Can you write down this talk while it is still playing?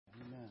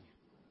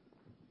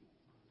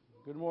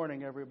Good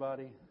morning,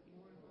 everybody.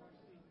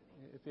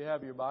 If you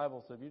have your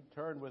Bibles, if you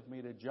turn with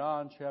me to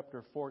John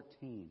chapter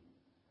 14.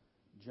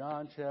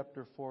 John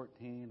chapter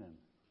 14.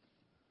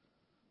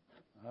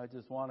 And I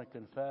just want to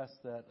confess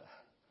that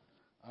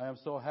I am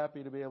so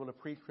happy to be able to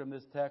preach from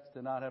this text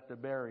and not have to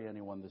bury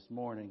anyone this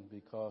morning,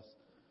 because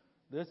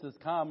this is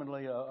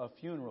commonly a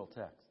funeral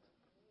text.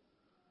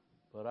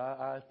 But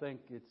I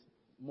think it's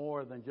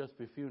more than just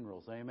for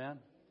funerals. Amen?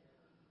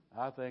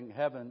 I think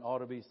heaven ought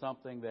to be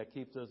something that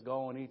keeps us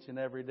going each and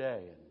every day.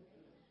 And,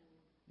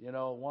 you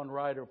know, one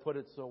writer put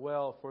it so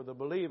well, for the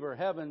believer,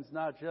 heaven's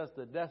not just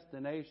a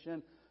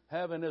destination.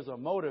 Heaven is a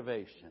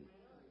motivation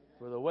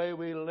for the way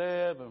we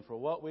live and for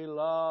what we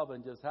love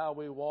and just how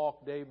we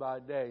walk day by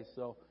day.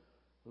 So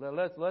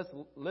let's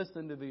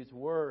listen to these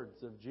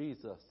words of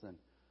Jesus, and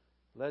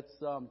let's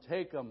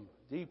take them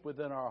deep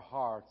within our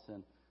hearts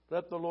and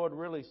let the Lord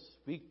really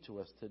speak to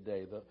us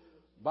today. The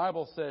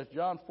Bible says,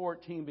 John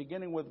 14,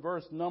 beginning with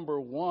verse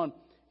number 1,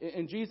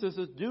 and Jesus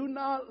says, "Do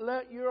not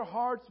let your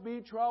hearts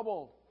be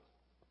troubled."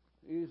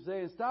 He's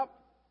saying,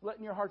 stop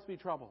letting your hearts be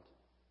troubled.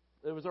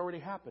 It was already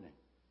happening.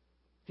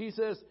 He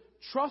says,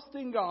 trust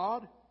in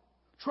God,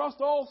 trust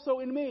also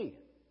in me.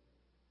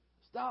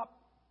 Stop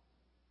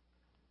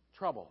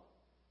trouble.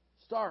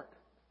 Start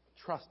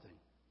trusting.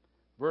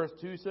 Verse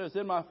 2 says,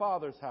 "In my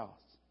Father's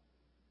house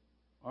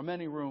are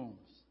many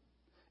rooms.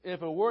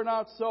 If it were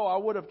not so, I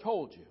would have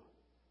told you.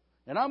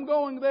 And I'm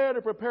going there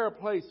to prepare a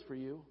place for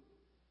you."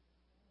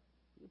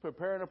 He's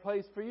preparing a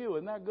place for you.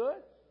 Isn't that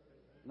good?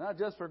 Not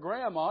just for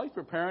Grandma. He's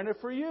preparing it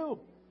for you.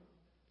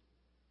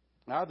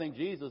 I think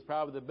Jesus is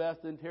probably the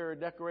best interior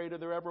decorator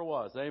there ever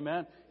was.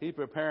 Amen? He's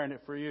preparing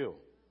it for you.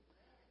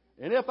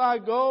 "And if I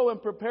go and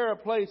prepare a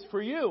place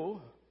for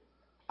you,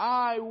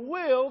 I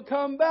will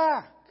come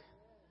back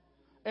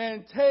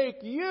and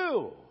take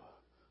you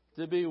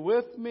to be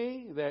with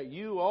me, that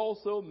you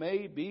also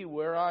may be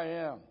where I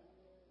am.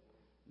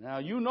 Now,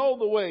 you know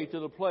the way to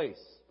the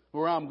place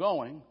where I'm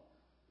going."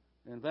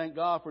 And thank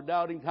God for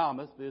doubting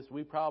Thomas, because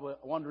we probably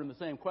wondering the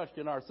same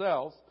question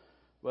ourselves.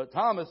 But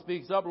Thomas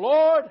speaks up,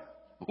 "Lord,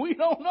 we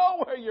don't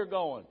know where you're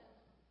going.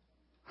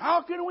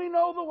 How can we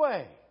know the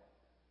way?"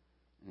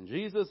 And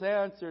Jesus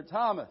answered,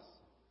 "Thomas,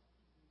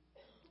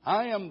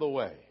 I am the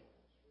way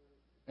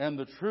and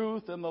the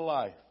truth and the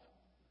life.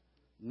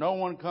 No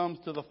one comes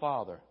to the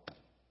Father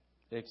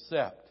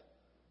except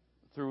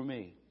through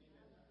me."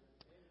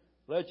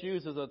 Let's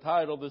use as a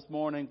title this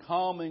morning,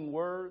 "Calming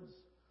Words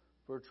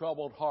for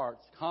Troubled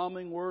Hearts."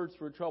 Calming words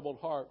for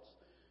troubled hearts.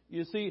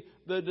 You see,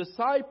 the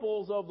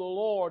disciples of the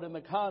Lord in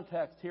the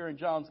context here in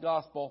John's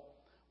Gospel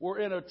were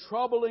in a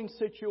troubling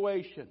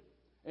situation.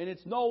 And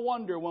it's no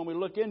wonder when we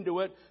look into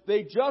it,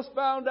 they just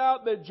found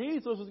out that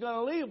Jesus was going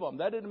to leave them.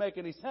 That didn't make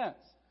any sense.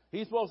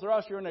 He's supposed to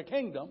usher in the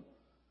kingdom.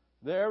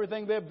 They're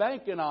everything they're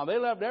banking on. They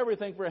left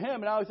everything for him.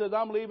 And now he says,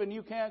 "I'm leaving,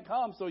 you can't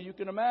come." So you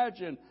can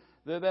imagine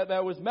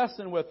that was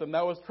messing with them.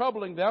 That was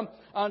troubling them.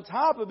 On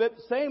top of it,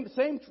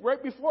 same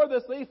right before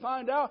this, they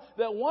find out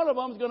that one of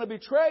them is going to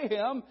betray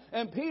him.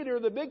 And Peter,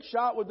 the big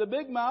shot with the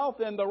big mouth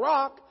and the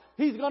rock,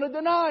 he's going to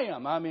deny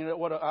him. I mean,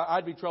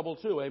 I'd be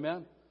troubled too.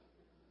 Amen.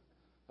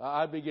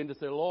 I'd begin to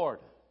say, "Lord,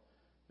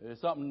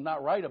 there's something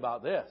not right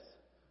about this.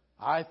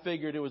 I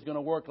figured it was going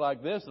to work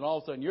like this, and all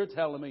of a sudden you're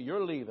telling me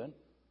you're leaving.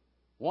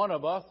 One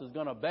of us is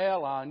going to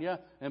bail on you,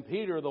 and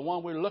Peter, the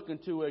one we're looking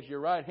to as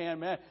your right-hand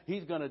man,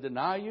 he's going to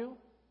deny you?"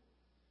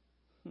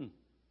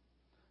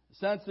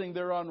 Sensing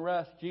their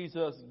unrest,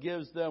 Jesus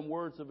gives them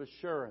words of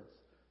assurance.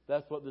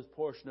 That's what this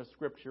portion of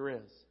Scripture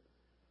is.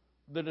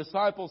 The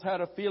disciples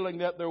had a feeling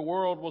that their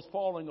world was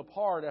falling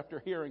apart after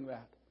hearing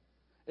that.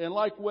 And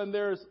like when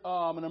there's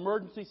an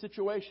emergency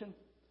situation,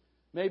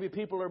 maybe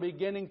people are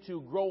beginning to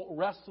grow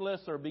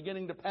restless or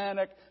beginning to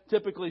panic.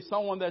 Typically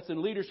someone that's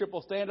in leadership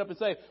will stand up and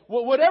say,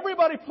 "Well, would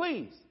everybody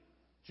please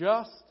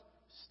just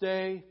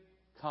stay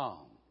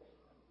calm?"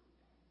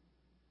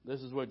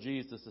 This is what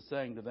Jesus is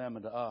saying to them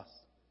and to us.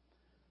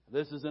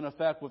 This is in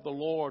effect what the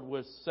Lord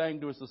was saying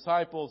to his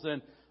disciples.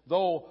 And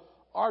though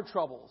our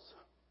troubles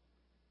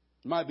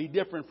might be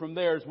different from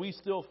theirs, we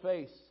still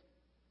face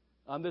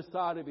on this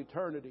side of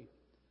eternity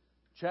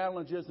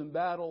challenges and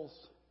battles,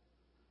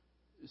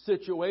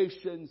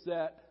 situations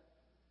that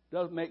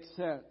don't make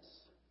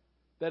sense,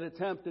 that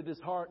attempt to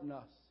dishearten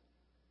us,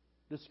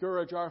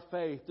 discourage our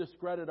faith,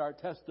 discredit our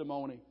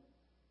testimony.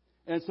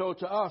 And so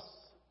to us,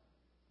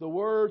 the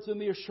words and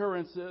the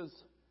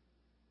assurances,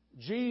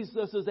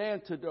 Jesus'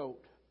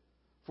 antidote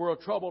for a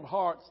troubled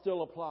heart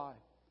still apply.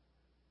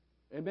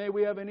 And may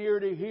we have an ear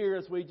to hear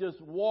as we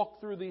just walk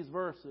through these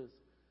verses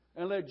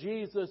and let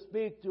Jesus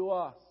speak to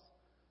us,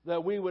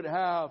 that we would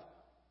have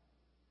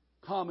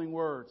calming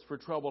words for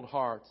troubled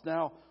hearts.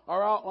 Now,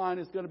 our outline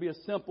is going to be a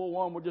simple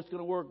one. We're just going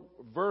to work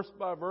verse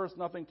by verse,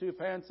 nothing too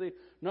fancy.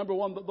 Number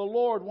one, the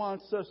Lord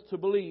wants us to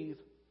believe,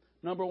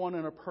 number one,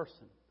 in a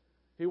person.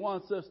 He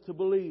wants us to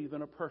believe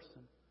in a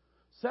person.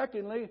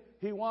 Secondly,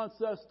 He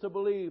wants us to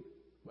believe.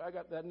 I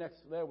got that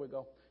next. There we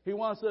go. He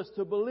wants us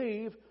to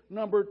believe,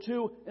 number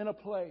two, in a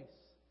place.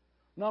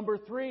 Number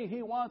three,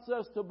 He wants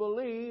us to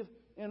believe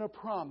in a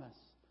promise.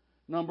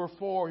 Number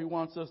 4, He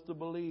wants us to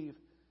believe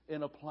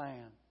in a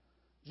plan.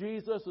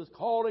 Jesus is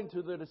calling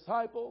to the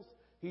disciples.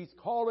 He's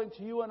calling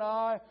to you and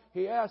I.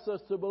 He asks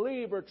us to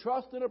believe or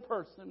trust in a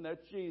person.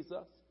 That's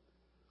Jesus.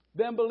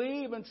 Then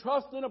believe and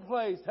trust in a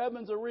place.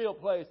 Heaven's a real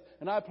place,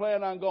 and I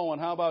plan on going.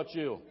 How about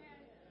you?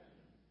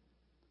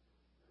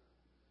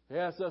 He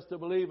asks us to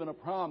believe in a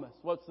promise.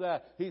 What's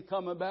that? He's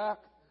coming back.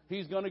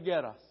 He's going to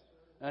get us.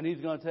 And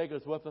He's going to take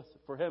us with us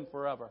for Him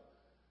forever.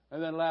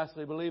 And then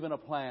lastly, believe in a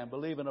plan.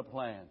 Believe in a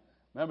plan.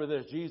 Remember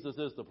this, Jesus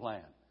is the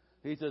plan.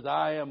 He says,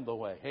 I am the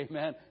way.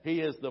 Amen. He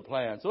is the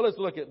plan. So let's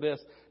look at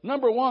this.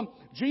 Number 1,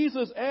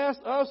 Jesus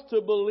asked us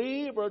to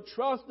believe or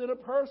trust in a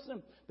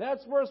person.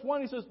 That's verse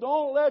 1. He says,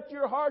 don't let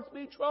your hearts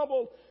be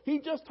troubled. He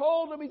just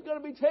told them He's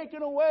going to be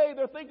taken away.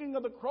 They're thinking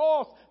of the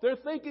cross. They're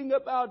thinking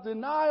about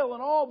denial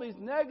and all these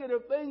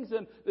negative things.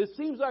 And it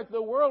seems like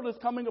the world is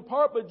coming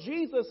apart. But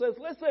Jesus says,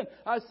 listen,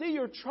 I see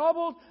you're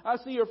troubled. I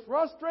see you're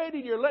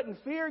frustrated. You're letting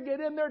fear get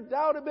in there,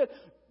 doubt a bit.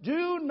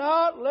 Do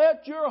not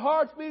let your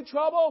hearts be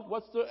troubled.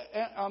 What's the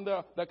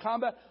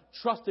combat?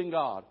 Trust in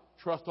God.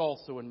 Trust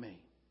also in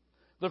me.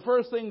 The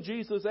first thing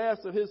Jesus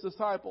asked of His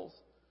disciples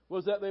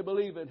was that they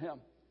believe in Him.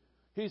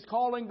 He's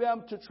calling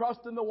them to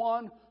trust in the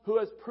one who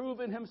has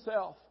proven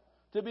Himself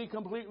to be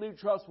completely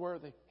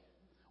trustworthy.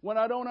 When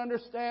I don't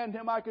understand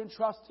Him, I can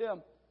trust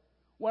Him.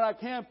 When I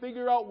can't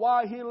figure out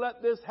why He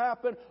let this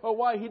happen or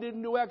why He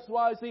didn't do X,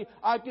 Y, Z,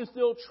 I can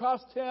still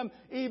trust Him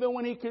even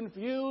when He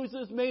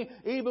confuses me,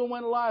 even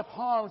when life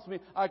harms me.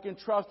 I can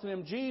trust in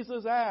Him.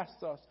 Jesus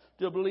asked us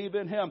to believe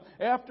in Him.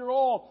 After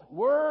all,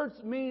 words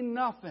mean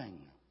nothing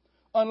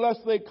unless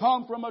they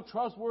come from a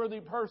trustworthy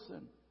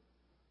person.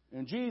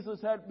 And Jesus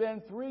had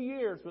been 3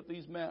 years with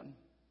these men,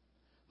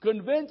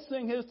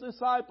 convincing His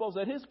disciples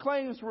that His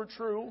claims were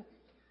true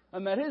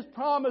and that His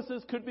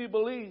promises could be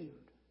believed.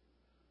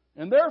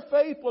 And their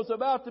faith was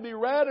about to be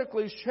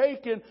radically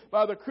shaken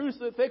by the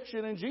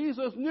crucifixion, and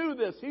Jesus knew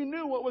this. He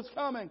knew what was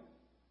coming.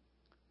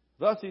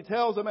 Thus He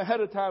tells them ahead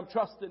of time,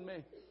 trust in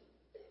me.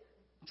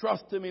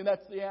 Trust in me.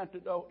 That's the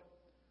antidote.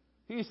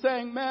 He's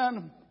saying,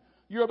 man,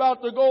 you're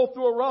about to go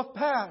through a rough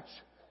patch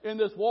in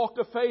this walk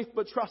of faith,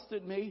 but trust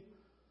in me.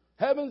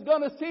 Heaven's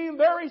going to seem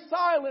very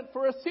silent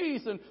for a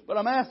season, but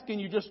I'm asking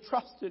you, just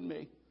trust in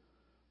me.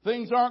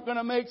 Things aren't going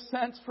to make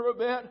sense for a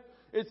bit.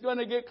 It's going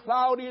to get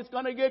cloudy. It's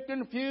going to get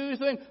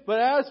confusing. But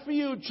as for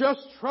you,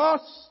 just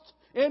trust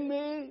in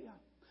me.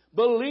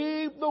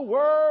 Believe the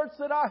words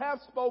that I have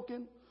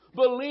spoken.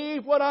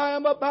 Believe what I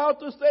am about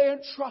to say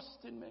and trust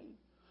in me.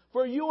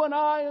 For you and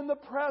I in the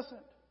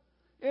present,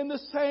 in the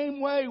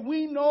same way,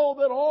 we know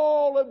that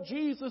all of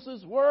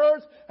Jesus'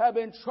 words have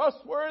been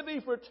trustworthy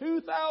for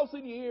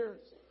 2,000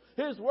 years.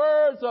 His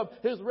words of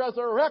His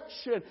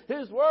resurrection,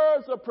 His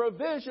words of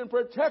provision,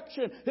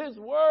 protection, His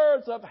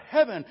words of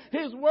heaven,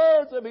 His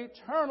words of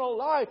eternal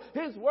life,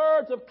 His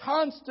words of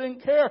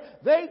constant care,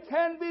 they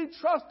can be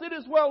trusted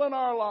as well in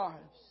our lives.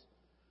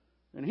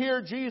 And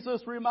here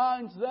Jesus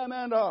reminds them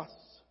and us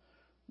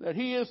that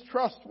He is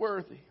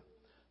trustworthy.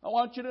 I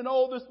want you to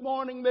know this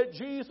morning that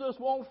Jesus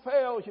won't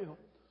fail you.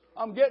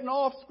 I'm getting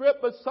off script,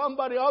 but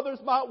others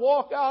might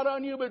walk out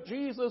on you, but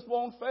Jesus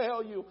won't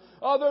fail you.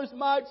 Others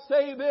might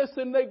say this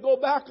and they go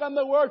back on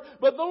the word,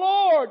 but the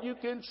Lord you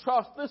can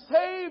trust, the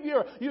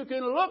Savior you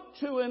can look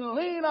to and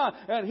lean on,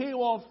 and He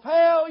won't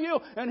fail you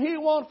and He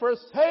won't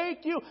forsake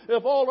you.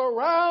 If all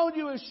around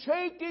you is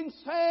shaking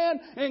sand,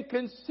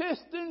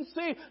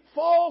 inconsistency,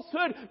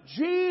 falsehood,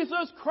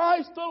 Jesus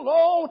Christ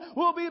alone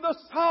will be the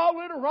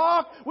solid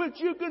rock which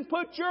you can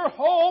put your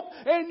hope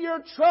and your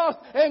trust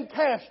and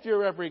cast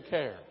your every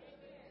care.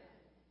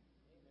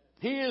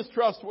 He is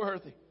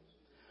trustworthy.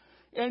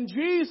 And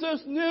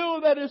Jesus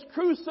knew that His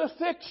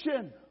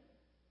crucifixion,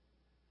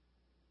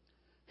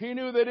 He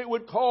knew that it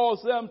would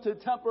cause them to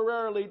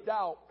temporarily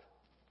doubt,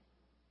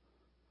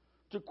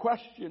 to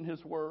question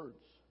His words.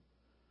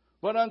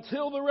 But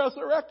until the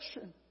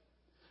resurrection,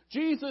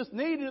 Jesus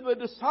needed the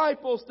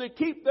disciples to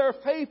keep their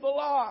faith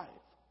alive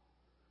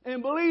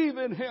and believe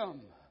in Him,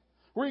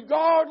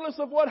 regardless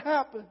of what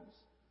happens.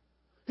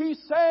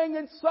 He's saying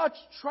in such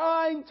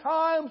trying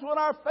times when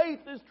our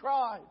faith is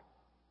tried,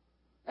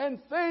 and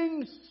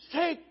things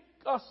shake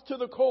us to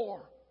the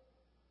core,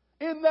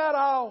 in that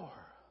hour,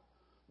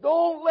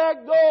 don't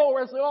let go,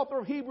 as the author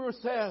of Hebrews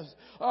says.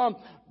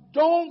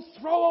 Don't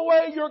throw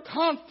away your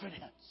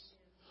confidence.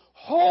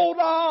 Hold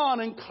on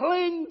and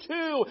cling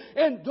to,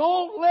 and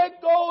don't let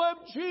go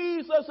of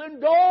Jesus, and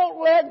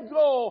don't let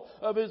go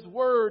of His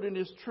Word and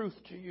His truth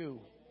to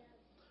you.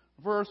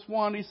 Verse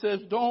 1, he says,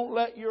 don't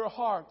let your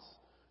hearts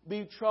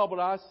be troubled.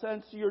 I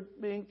sense you're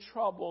being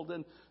troubled,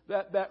 and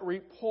that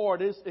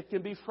report it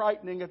can be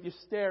frightening if you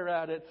stare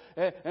at it,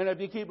 and if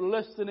you keep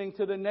listening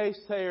to the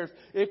naysayers,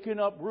 it can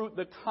uproot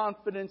the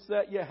confidence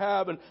that you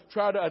have and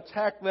try to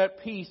attack that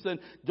peace. And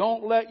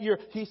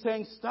he's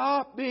saying,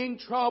 stop being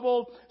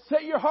troubled.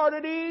 Set your heart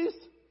at ease.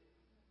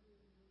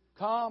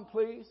 Calm,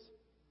 please.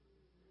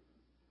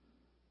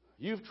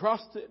 You've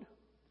trusted.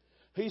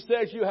 He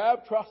says, you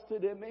have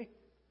trusted in me.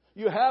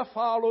 You have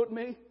followed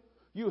me.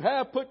 You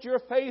have put your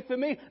faith in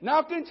me.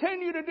 Now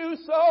continue to do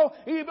so,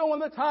 even when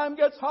the time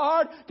gets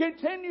hard.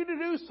 Continue to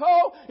do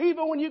so,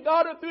 even when you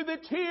got it through the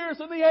tears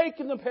and the ache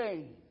and the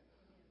pain.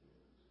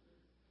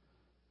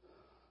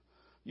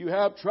 You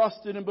have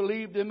trusted and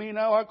believed in me.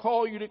 Now I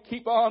call you to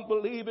keep on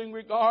believing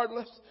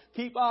regardless.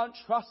 Keep on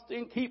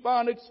trusting. Keep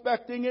on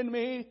expecting in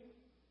me,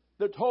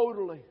 the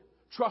totally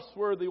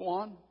trustworthy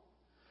one.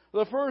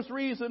 The first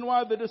reason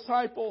why the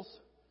disciples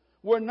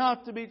were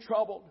not to be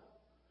troubled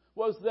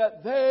was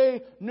that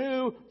they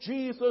knew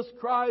Jesus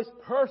Christ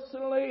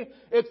personally,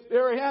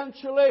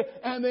 experientially,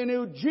 and they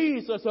knew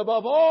Jesus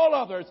above all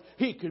others.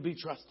 He could be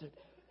trusted.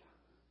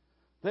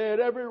 They had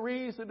every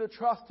reason to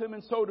trust Him,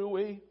 and so do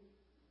we.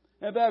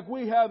 In fact,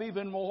 we have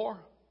even more.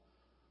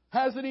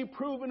 Hasn't He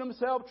proven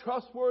Himself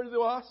trustworthy to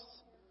us?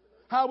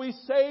 How He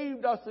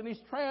saved us and He's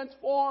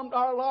transformed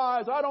our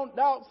lives. I don't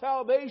doubt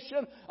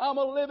salvation. I'm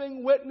a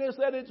living witness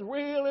that it's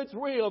real. It's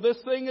real. This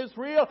thing is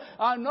real.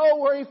 I know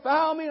where He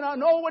found me and I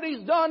know what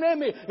He's done in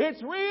me.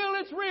 It's real.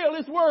 It's real.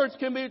 His words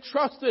can be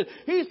trusted.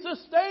 He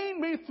sustained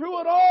me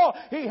through it all.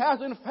 He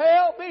hasn't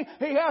failed me.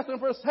 He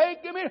hasn't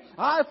forsaken me.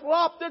 I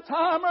flopped a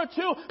time or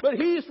two, but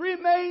He's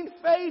remained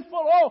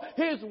faithful. Oh,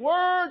 His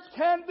words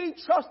can be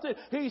trusted.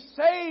 He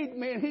saved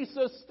me and He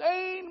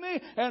sustained me,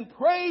 and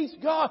praise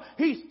God,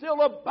 He still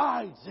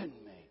abides in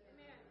me.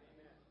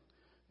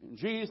 And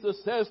Jesus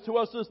says to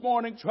us this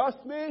morning, trust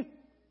me.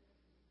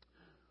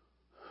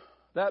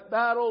 That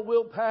battle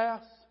will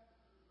pass.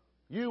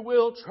 You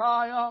will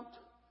triumph,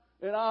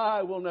 and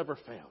I will never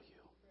fail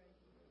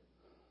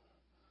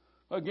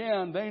you.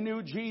 Again, they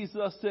knew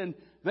Jesus and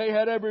they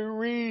had every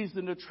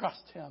reason to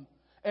trust Him.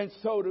 And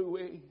so do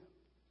we.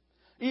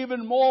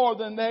 Even more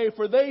than they,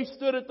 for they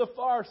stood at the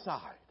far side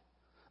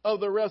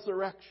of the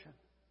resurrection.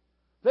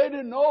 They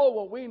didn't know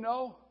what we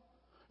know.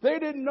 They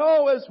didn't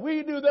know as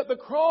we do that the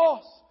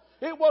cross,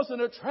 it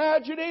wasn't a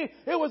tragedy,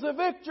 it was a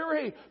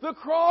victory. The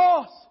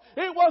cross,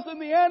 it wasn't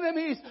the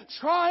enemy's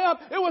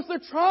triumph, it was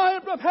the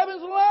triumph of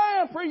heaven's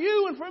Lamb for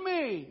you and for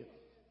me.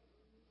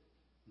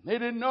 They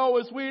didn't know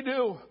as we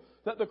do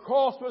that the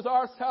cross was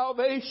our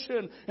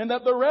salvation and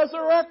that the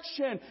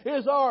resurrection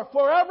is our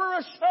forever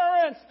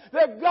assurance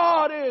that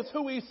God is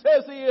who He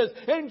says He is.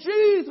 And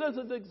Jesus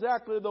is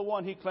exactly the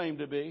one He claimed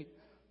to be.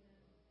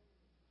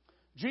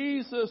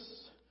 Jesus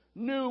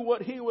knew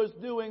what He was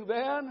doing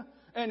then,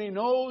 and He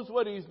knows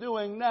what He's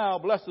doing now.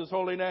 Bless His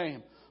holy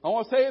name. I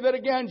want to say that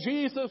again.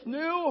 Jesus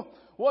knew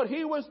what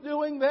He was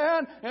doing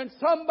then, and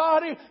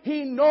somebody,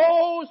 He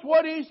knows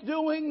what He's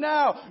doing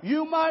now.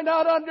 You might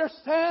not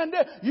understand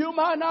it. You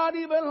might not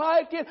even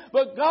like it,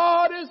 but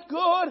God is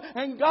good,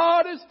 and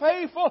God is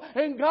faithful,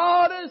 and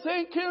God is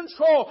in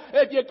control.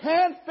 If you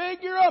can't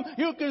figure Him,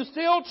 you can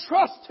still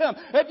trust Him.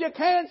 If you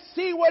can't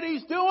see what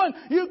He's doing,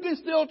 you can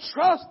still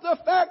trust the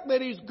fact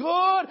that He's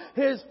good,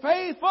 He's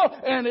faithful,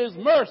 and His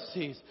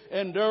mercies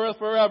endureth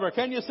forever.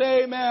 Can you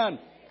say amen?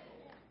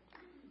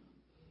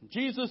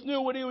 Jesus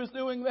knew what He was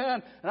doing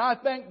then, and I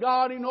thank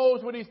God He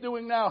knows what He's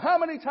doing now. How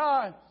many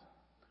times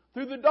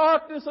through the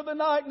darkness of the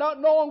night,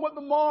 not knowing what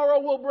the morrow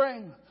will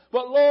bring,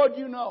 but Lord,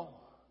 you know,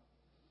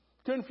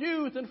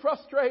 confused and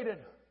frustrated,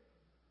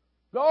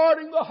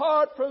 guarding the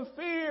heart from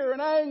fear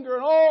and anger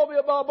and all the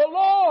above, but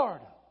Lord,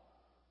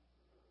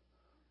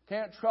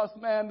 can't trust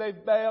man,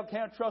 they've bailed,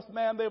 can't trust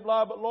man, they've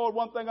lied, but Lord,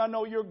 one thing I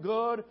know, You're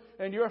good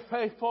and You're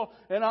faithful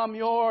and I'm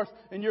Yours,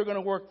 and You're going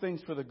to work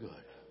things for the good.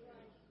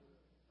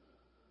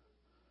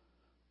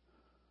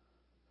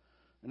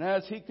 And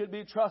as He could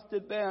be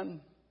trusted then,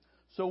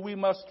 so we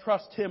must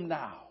trust Him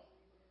now.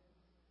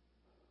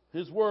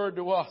 His word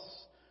to us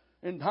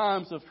in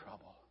times of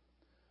trouble.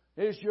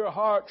 Is your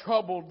heart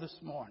troubled this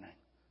morning?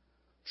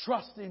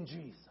 Trust in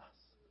Jesus,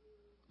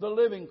 the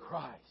living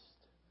Christ.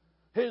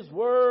 His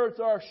words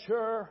are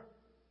sure.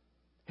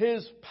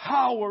 His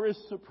power is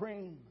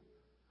supreme.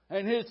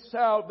 And His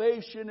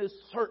salvation is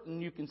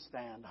certain. You can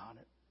stand on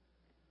it.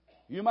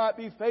 You might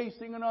be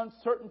facing an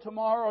uncertain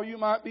tomorrow. You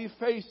might be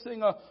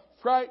facing a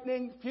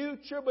frightening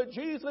future, but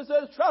Jesus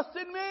says, trust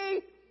in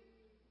me.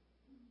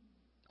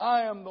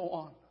 I am the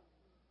one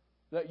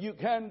that you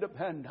can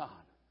depend on.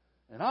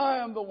 And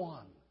I am the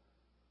one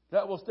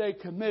that will stay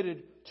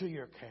committed to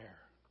your care.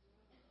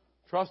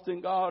 Trust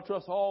in God,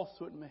 trust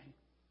also in me.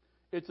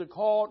 It's a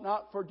call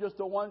not for just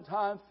a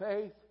one-time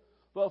faith,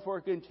 but for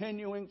a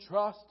continuing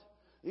trust.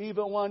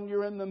 Even when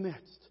you're in the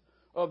midst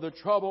of the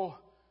trouble,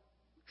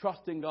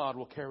 trusting God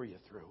will carry you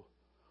through.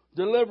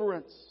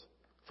 Deliverance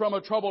from a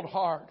troubled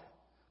heart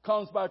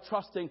comes by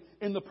trusting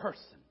in the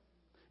person,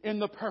 in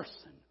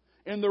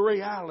the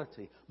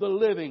reality, the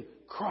living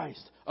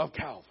Christ of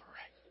Calvary.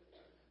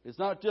 It's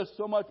not just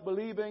so much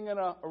believing in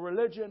a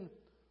religion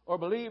or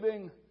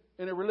believing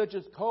in a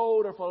religious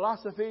code or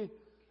philosophy,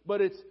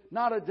 but it's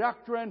not a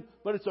doctrine,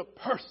 but it's a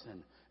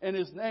person, and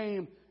His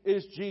name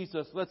is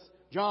Jesus.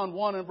 John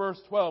 1 and verse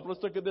 12.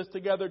 Let's look at this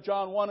together.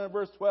 John 1 and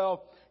verse 12.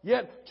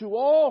 Yet to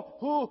all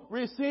who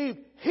received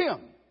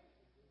Him,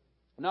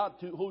 not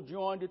to who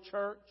joined a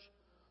church,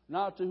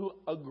 not to who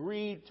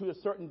agreed to a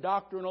certain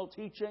doctrinal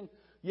teaching,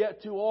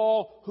 Yet to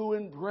all who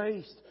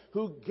embraced,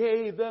 who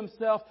gave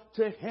themselves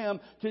to Him,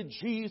 to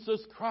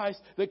Jesus Christ,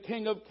 the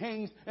King of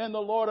Kings and the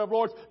Lord of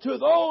Lords, to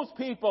those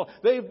people,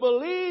 they've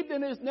believed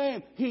in His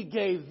name. He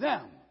gave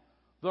them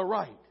the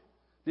right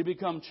to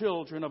become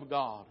children of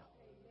God.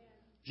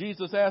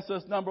 Jesus asked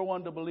us, number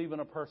one, to believe in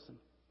a person.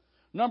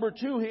 Number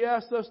two, He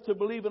asked us to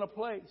believe in a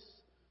place.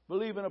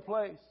 Believe in a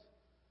place.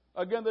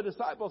 Again, the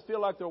disciples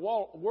feel like their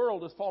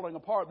world is falling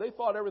apart. They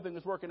thought everything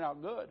was working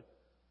out good.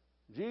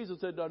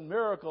 Jesus had done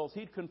miracles.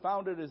 He'd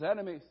confounded His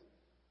enemies.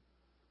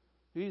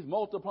 He's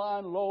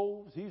multiplying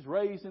loaves. He's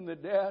raising the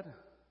dead.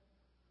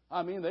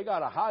 I mean, they got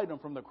to hide Him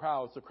from the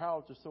crowds. The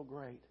crowds are so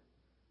great.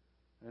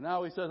 And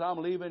now He says, I'm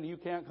leaving. You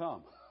can't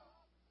come.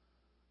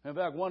 In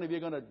fact, one of you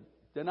are going to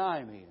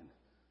deny me. And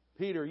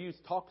Peter, you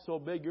talk so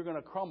big, you're going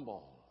to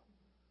crumble.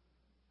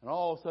 And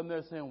all of a sudden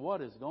they're saying,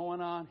 what is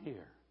going on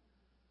here?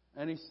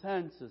 And He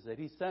senses it.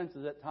 He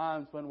senses at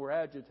times when we're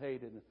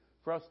agitated and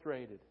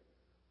frustrated.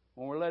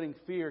 When we're letting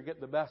fear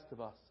get the best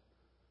of us,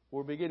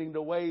 we're beginning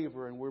to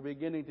waver and we're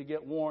beginning to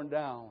get worn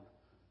down.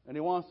 And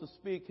He wants to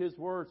speak His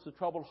words to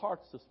troubled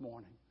hearts this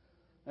morning.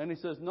 And He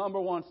says,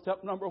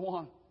 step number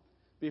one,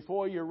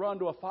 before you run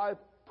to a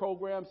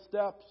 5-program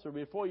steps or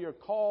before you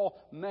call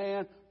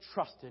man,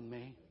 trust in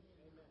me.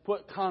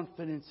 Put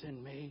confidence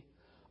in me.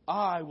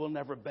 I will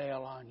never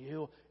bail on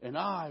you, and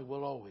I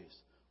will always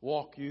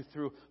walk you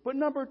through. But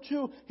number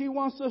two, He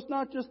wants us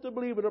not just to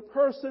believe in a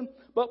person,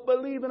 but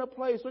believe in a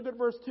place. Look at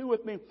verse 2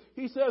 with me.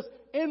 He says,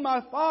 in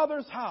my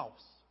Father's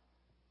house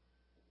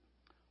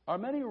are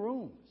many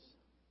rooms.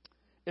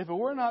 If it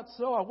were not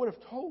so, I would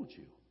have told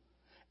you.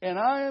 And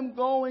I am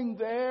going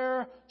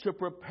there to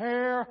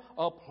prepare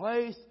a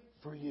place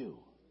for you.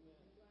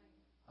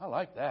 I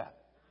like that.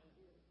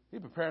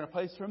 He's preparing a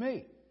place for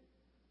me.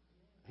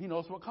 He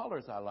knows what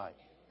colors I like.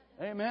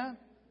 Amen.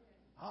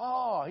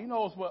 Oh, He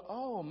knows what,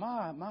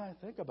 my,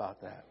 think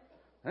about that.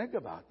 Think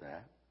about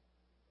that.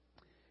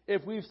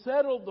 If we've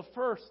settled the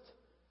first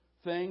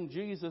thing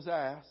Jesus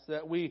asks,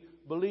 that we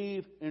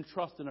believe and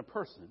trust in a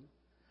person,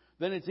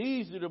 then it's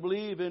easy to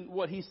believe in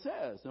what He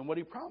says and what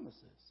He promises.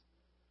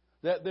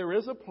 That there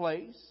is a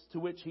place to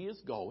which He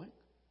is going,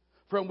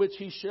 from which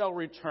He shall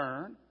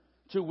return,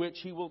 to which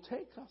He will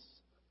take us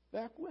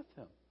back with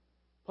Him.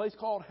 A place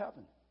called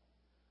heaven.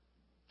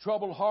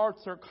 Troubled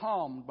hearts are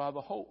calmed by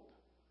the hope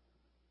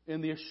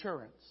in the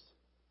assurance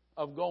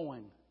of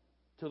going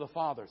to the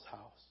Father's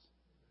house.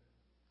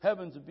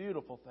 Heaven's a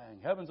beautiful thing.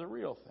 Heaven's a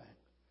real thing.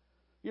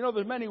 You know,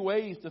 there's many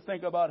ways to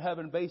think about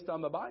heaven based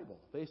on the Bible.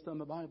 Based on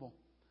the Bible.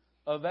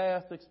 A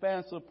vast,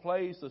 expansive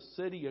place, a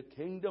city, a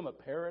kingdom, a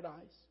paradise.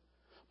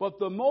 But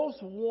the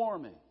most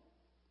warming,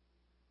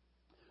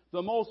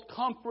 the most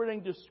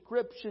comforting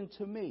description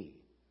to me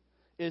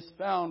is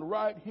found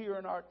right here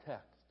in our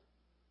text.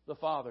 The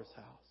Father's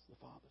house. The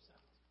Father's house.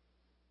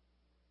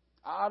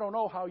 I don't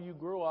know how you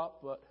grew up,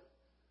 but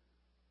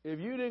if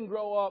you didn't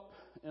grow up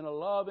in a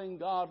loving,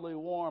 godly,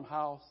 warm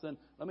house, then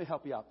let me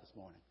help you out this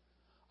morning.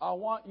 I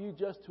want you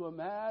just to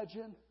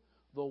imagine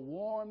the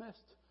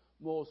warmest,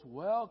 most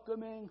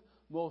welcoming,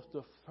 most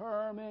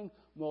affirming,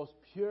 most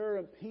pure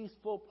and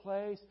peaceful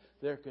place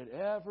there could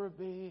ever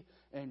be.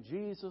 And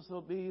Jesus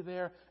will be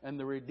there, and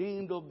the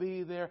redeemed will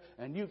be there,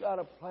 and you got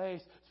a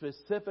place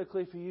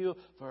specifically for you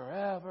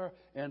forever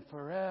and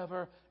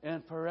forever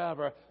and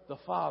forever. The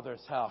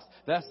Father's house.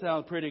 That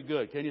sounds pretty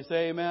good. Can you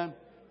say amen?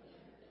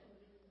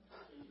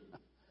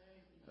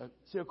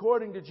 See,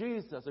 according to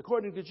Jesus,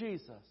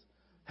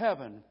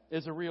 heaven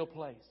is a real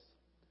place.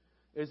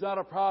 It's not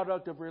a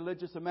product of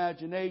religious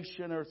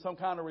imagination or some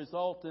kind of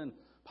result in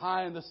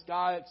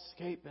pie-in-the-sky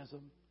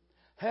escapism.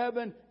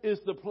 Heaven is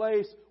the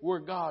place where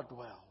God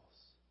dwells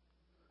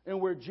and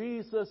where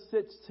Jesus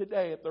sits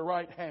today at the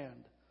right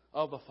hand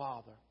of the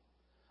Father.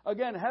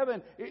 Again,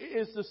 heaven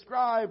is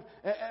described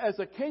as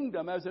a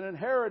kingdom, as an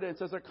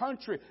inheritance, as a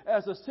country,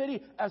 as a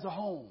city, as a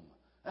home.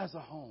 As a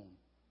home.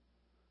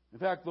 In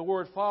fact, the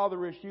word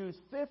Father is used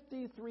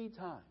 53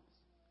 times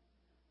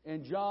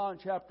in John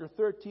chapter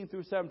 13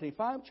 through 17.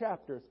 5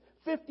 chapters,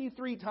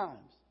 53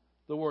 times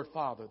the word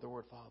Father, the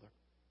word Father.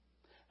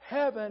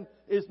 Heaven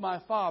is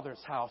my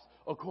Father's house,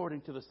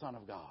 according to the Son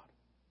of God.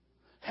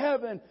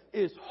 Heaven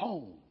is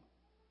home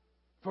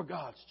for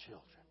God's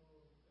children.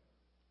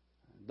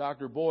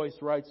 Dr. Boyce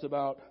writes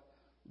about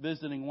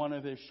visiting one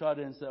of his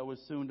shut-ins that was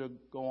soon to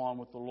go on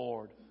with the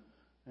Lord.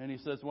 And he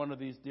says one of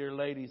these dear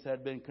ladies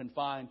had been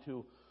confined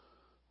to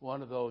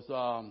one of those,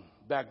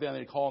 back then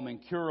they call them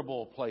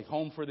incurable place,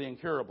 home for the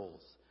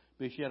incurables.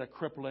 Because she had a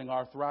crippling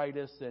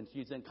arthritis and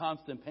she's in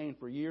constant pain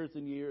for years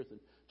and years and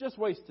just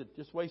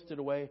wasted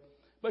away.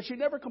 But she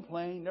never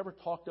complained, never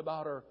talked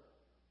about her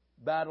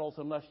battles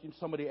unless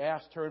somebody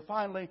asked her. And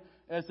finally,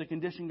 as the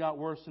condition got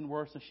worse and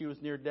worse and she was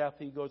near death,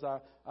 he goes,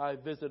 I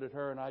visited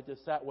her and I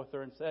just sat with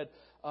her and said,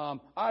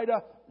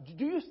 Ida,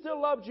 do you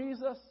still love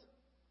Jesus?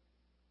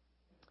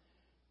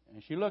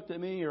 And she looked at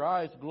me, her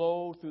eyes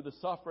glowed through the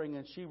suffering,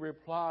 and she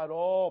replied,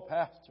 oh,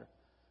 Pastor,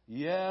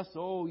 yes,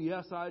 oh,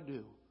 yes, I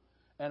do.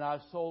 And I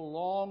so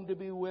long to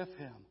be with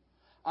Him.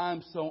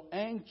 I'm so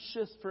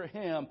anxious for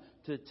Him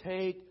to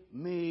take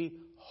me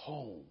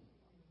home.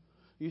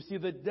 You see,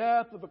 the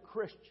death of a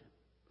Christian,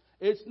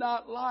 it's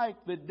not like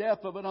the death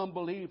of an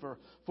unbeliever.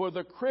 For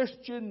the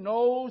Christian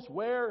knows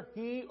where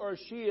he or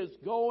she is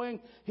going.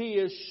 He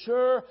is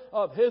sure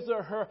of his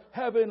or her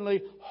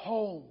heavenly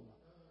home.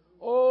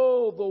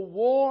 Oh, the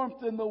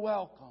warmth and the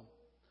welcome.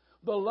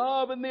 The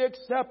love and the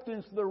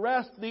acceptance, the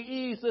rest, the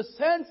ease, the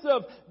sense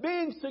of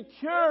being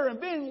secure and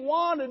being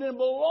wanted and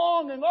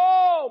belonging.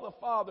 Oh, the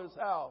Father's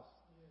house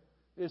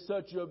is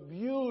such a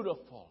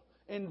beautiful,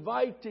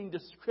 inviting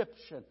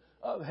description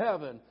of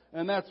heaven.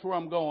 And that's where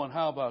I'm going.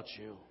 How about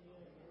you?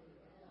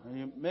 And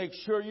you make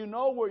sure you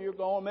know where you're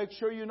going. Make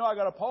sure you know. I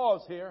got to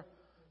pause here.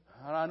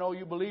 And I know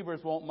you believers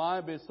won't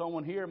mind, but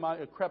someone here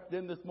might have crept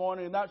in this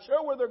morning and not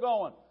sure where they're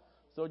going.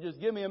 So just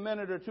give me a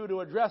minute or two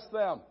to address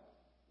them.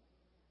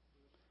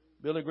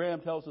 Billy Graham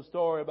tells a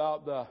story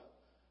about the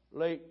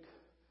late,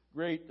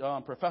 great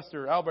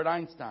Professor Albert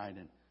Einstein.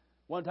 And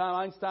one time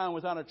Einstein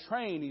was on a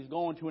train. He's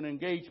going to an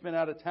engagement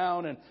out of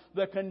town. And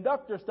the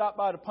conductor stopped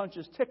by to punch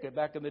his ticket.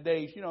 Back in the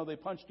days, you know, they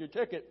punched your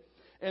ticket.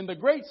 And the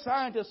great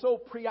scientist, so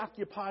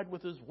preoccupied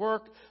with his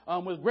work,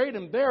 with great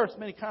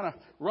embarrassment, he kind of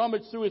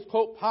rummaged through his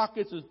coat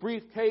pockets, his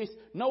briefcase.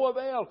 No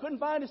avail. Couldn't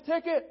find his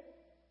ticket.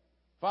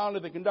 Finally,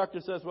 the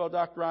conductor says, well,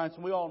 Dr.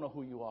 Einstein, we all know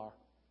who you are.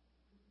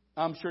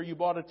 I'm sure you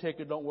bought a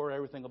ticket. Don't worry,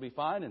 everything will be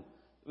fine. And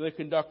the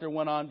conductor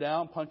went on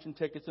down, punching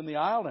tickets in the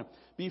aisle. And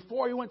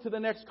before he went to the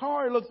next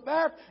car, he looks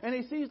back and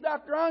he sees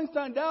Dr.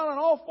 Einstein down on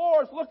all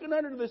fours, looking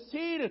under the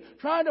seat and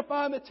trying to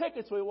find the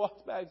ticket. So he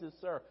walks back and says,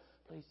 sir,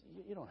 please,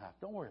 you don't have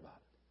to. Don't worry about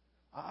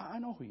it. I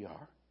know who you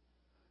are.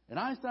 And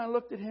Einstein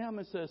looked at him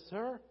and says,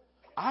 sir,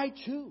 I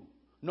too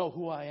know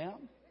who I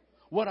am.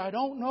 What I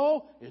don't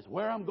know is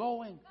where I'm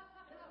going.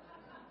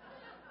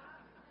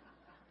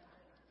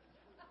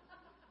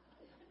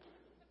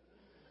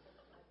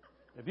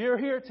 If you're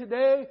here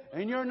today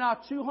and you're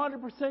not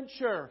 200%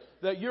 sure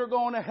that you're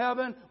going to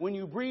heaven when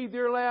you breathe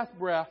your last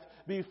breath,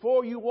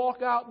 before you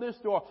walk out this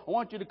door, I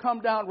want you to come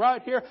down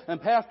right here and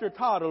Pastor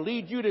Todd will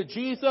lead you to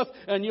Jesus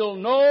and you'll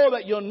know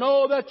that you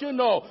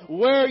know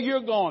where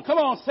you're going. Come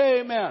on,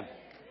 say amen.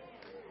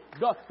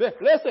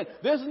 Listen,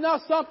 this is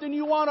not something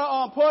you want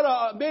to put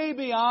a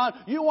baby on.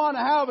 You want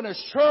to have an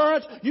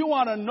assurance. You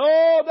want to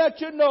know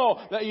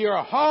that your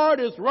heart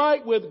is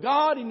right with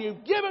God and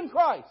you've given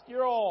Christ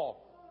your all.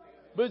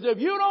 But if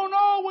you don't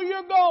know where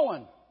you're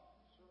going,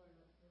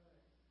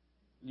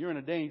 you're in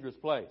a dangerous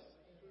place.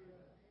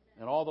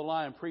 And all the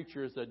lying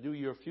preachers that do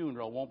your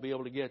funeral won't be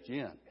able to get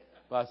you in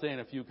by saying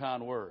a few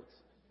kind words.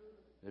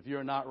 If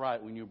you're not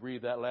right when you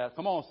breathe that last,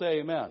 come on, say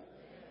amen.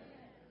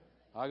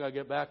 I got to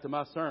get back to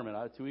my sermon.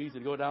 It's too easy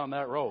to go down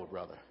that road,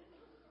 brother.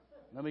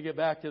 Let me get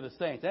back to the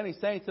saints. Any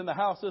saints in the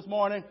house this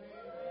morning?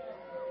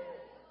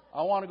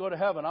 I want to go to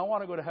heaven. I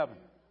want to go to heaven.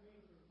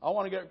 I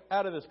want to get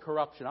out of this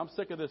corruption. I'm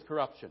sick of this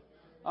corruption.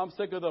 I'm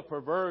sick of the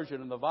perversion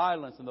and the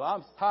violence.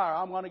 I'm tired.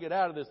 I want to get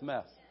out of this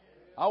mess.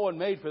 I wasn't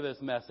made for this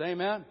mess.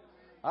 Amen?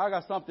 I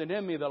got something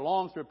in me that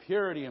longs for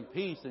purity and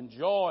peace and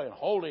joy and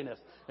holiness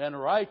and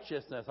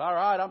righteousness. All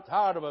right, I'm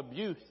tired of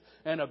abuse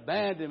and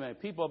abandonment,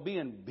 people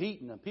being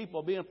beaten and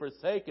people being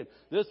forsaken.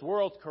 This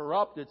world's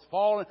corrupt. It's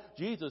fallen.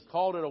 Jesus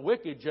called it a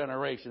wicked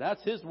generation.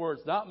 That's His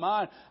words, not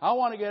mine. I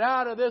want to get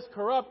out of this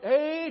corrupt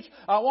age.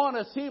 I want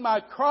to see my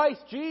Christ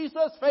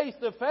Jesus face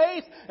to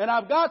face. And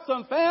I've got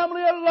some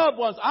family and loved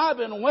ones I've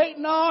been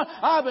waiting on.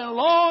 I've been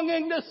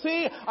longing to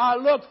see. I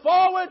look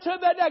forward to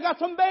that day. I got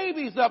some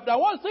babies up there. I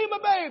want to see my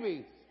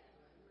babies.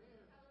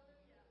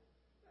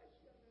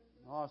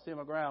 Oh, I see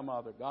my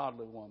grandmother,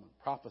 godly woman,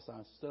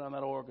 prophesying, sit on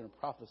that organ and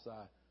prophesy.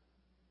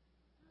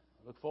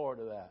 I look forward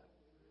to that.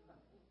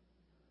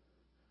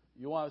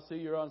 You want to see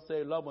your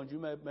unsaved loved ones, you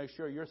may make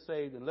sure you're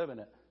saved and living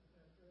it.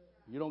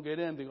 You don't get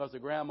in because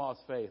of grandma's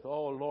faith.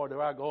 Oh, Lord,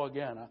 there I go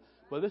again.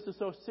 But this is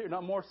so serious,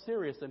 not more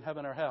serious than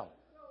heaven or hell.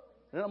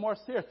 They're not more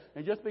serious.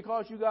 And just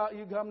because you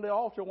come to the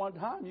altar one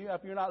time,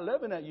 if you're not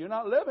living it, you're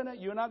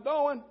not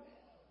going.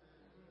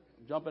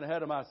 I'm jumping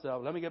ahead of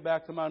myself. Let me get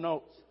back to my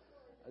notes.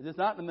 It's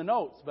not in the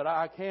notes, but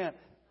I can't.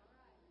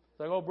 It's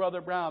like, oh, Brother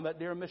Brown, that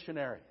dear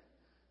missionary.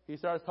 He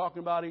starts talking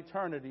about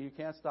eternity. You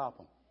can't stop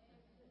him.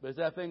 But as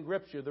that thing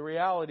grips you, the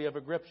reality of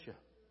it grips you.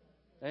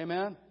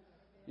 Amen?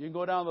 You can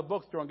go down to the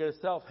bookstore and get a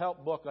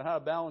self-help book on how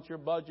to balance your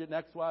budget and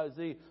X, Y,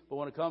 Z. But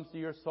when it comes to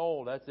your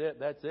soul, that's it.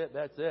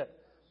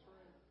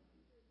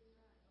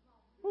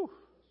 Whew.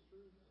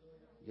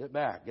 Get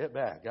back.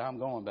 I'm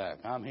going back.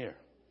 I'm here.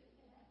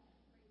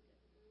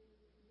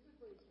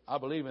 I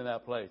believe in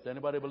that place.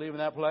 Anybody believe in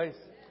that place?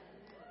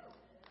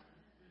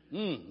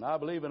 I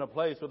believe in a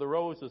place where the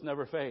roses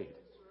never fade.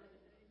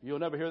 You'll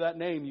never hear that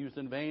name used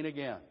in vain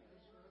again.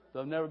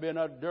 There'll never be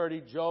another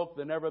dirty joke.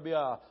 There'll never be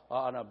an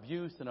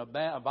abuse and a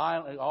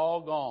violence.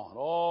 All gone.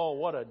 Oh,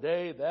 what a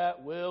day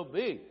that will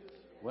be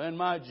when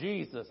my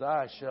Jesus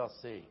I shall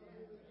see.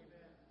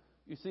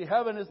 You see,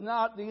 heaven is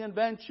not the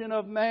invention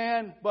of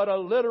man, but a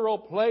literal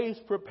place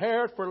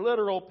prepared for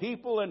literal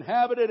people,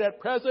 inhabited at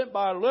present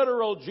by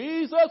literal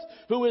Jesus,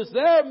 who is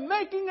there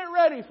making it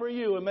ready for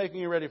you and making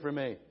it ready for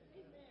me.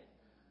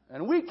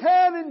 And we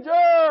can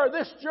endure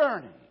this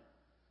journey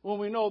when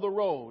we know the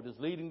road is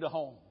leading to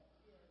home.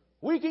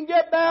 We can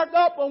get back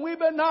up when we've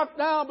been knocked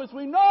down, but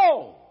we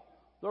know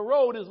the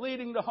road is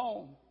leading to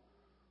home.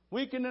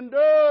 We can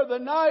endure the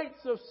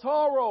nights of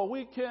sorrow.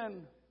 We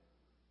can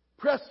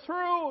press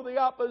through the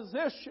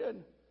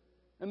opposition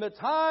and the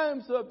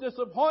times of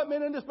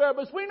disappointment and despair,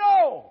 but we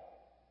know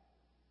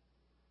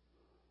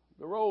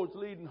the road's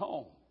leading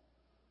home.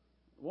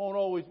 It won't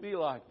always be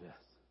like this.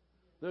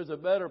 There's a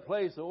better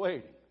place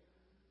awaiting.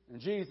 And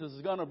Jesus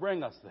is going to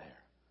bring us there.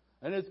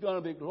 And it's going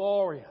to be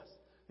glorious.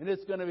 And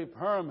it's going to be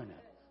permanent.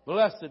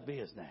 Blessed be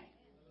His name.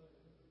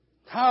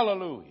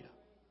 Hallelujah.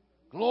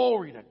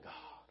 Glory to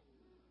God.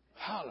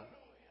 Hallelujah.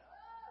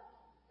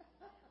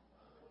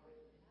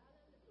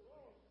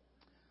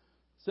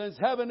 Since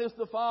heaven is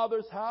the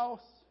Father's house,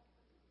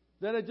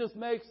 then it just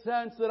makes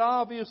sense that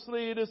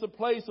obviously it is a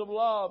place of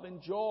love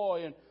and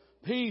joy and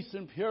peace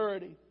and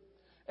purity.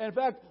 In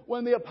fact,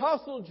 when the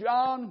Apostle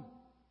John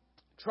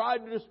tried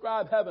to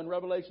describe heaven,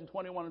 Revelation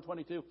 21 and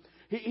 22,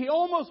 he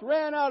almost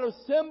ran out of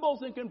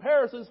symbols and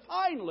comparisons.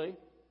 Finally,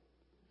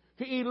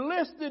 he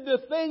listed the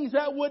things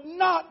that would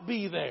not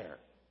be there.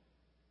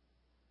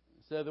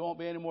 He said there won't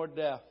be any more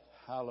death.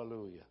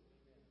 Hallelujah.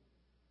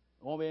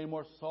 There won't be any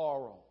more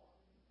sorrow.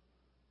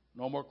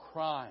 No more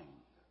crying.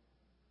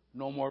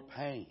 No more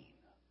pain.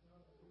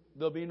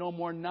 There'll be no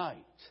more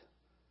night.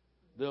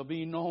 There'll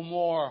be no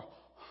more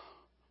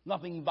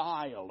nothing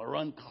vile or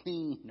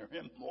unclean or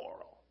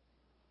immoral.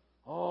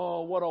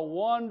 Oh, what a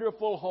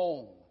wonderful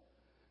home.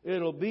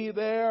 It'll be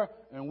there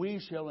and we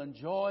shall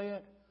enjoy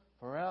it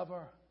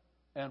forever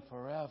and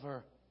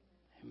forever.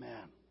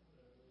 Amen.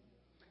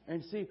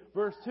 And see,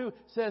 verse 2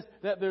 says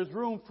that there's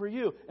room for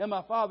you. In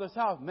my Father's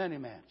house, many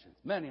mansions.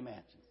 Many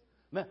mansions.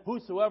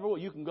 Whosoever will,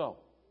 you can go.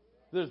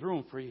 There's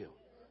room for you.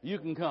 You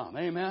can come.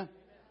 Amen.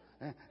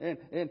 And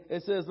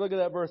it says, look at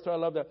that verse. I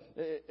love that.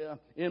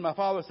 In my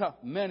Father's house,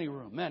 many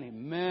rooms. Many.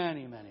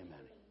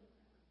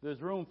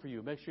 There's room for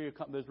you. Make sure you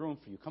come. There's room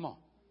for you. Come on.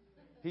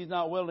 He's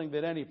not willing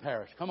that any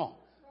perish. Come on.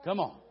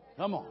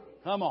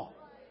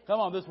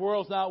 This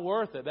world's not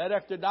worth it. That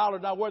extra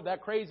dollar's not worth it.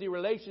 That crazy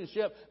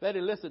relationship, that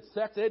illicit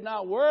sex, it's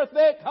not worth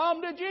it.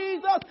 Come to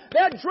Jesus.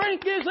 That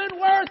drink isn't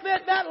worth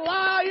it. That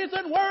lie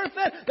isn't worth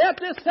it. That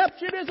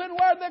deception isn't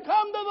worth it.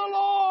 Come to the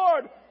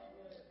Lord.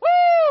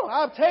 Woo!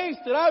 I've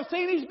tasted. I've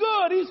seen He's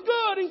good. He's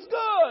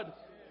good.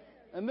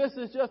 And this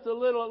is just a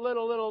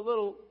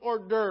little hors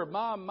d'oeuvre.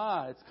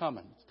 My, it's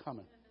coming.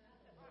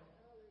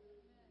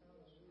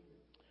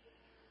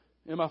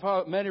 In my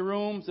Father, many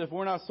rooms. If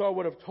we're not so, I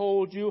would have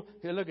told you.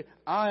 Here, look,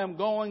 I am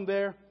going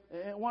there.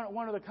 And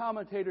one of the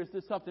commentators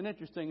did something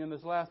interesting in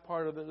this last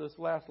part of this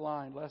last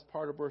line, last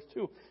part of verse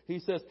 2. He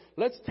says,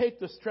 let's take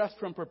the stress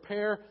from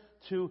prepare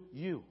to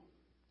you.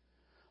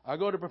 I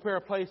go to prepare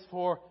a place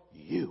for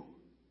you.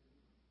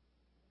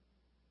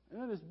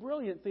 And this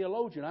brilliant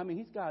theologian,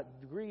 he's got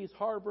degrees,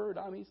 Harvard.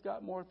 He's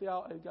got more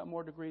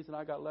degrees than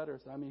I got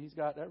letters. He's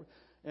got every,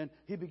 and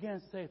he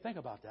begins to say, think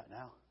about that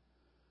now.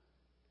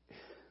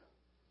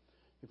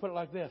 You put it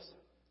like this.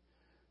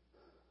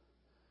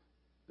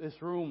 This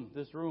room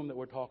that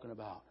we're talking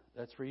about,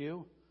 that's for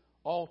you,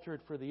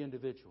 altered for the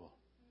individual.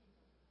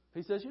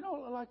 He says,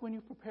 like when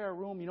you prepare a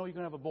room, you're going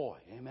to have a boy.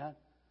 Amen?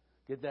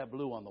 Get that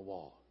blue on the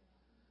wall.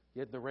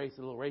 Get the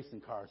little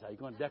racing cars out. You're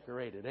going to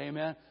decorate it.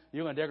 Amen?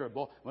 You're going to decorate a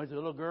boy. When it's a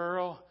little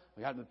girl,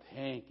 we got the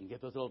pink and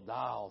get those little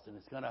dolls, and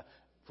it's going to,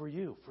 for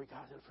you. For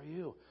God, for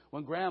you.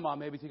 When Grandma,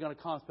 maybe she's going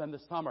to come spend the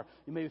summer,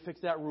 you maybe fix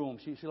that room.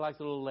 She likes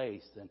a little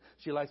lace, and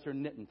she likes her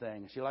knitting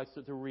thing. She likes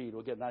to read.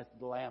 We'll get a nice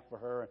lamp for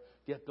her and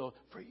get those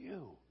for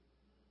you.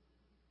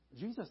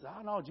 Jesus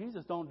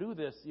don't do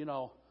this,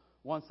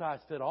 one size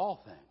fit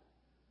all thing.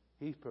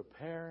 He's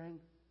preparing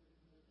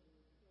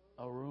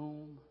a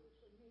room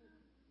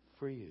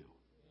for you.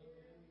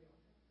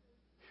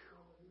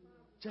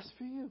 Just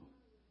for you.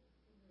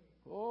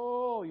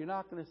 Oh, you're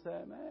not going to say,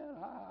 man,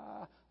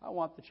 I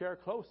want the chair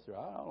closer.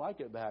 I don't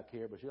like it back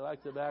here, but she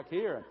likes it back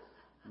here.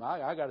 And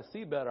I got to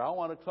see better. I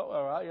want it closer.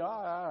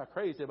 I'm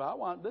crazy, but I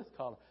want this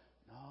color.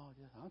 No,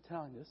 I'm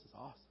telling you, this is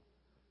awesome.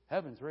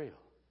 Heaven's real.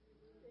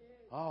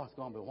 Oh, it's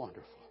going to be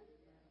wonderful.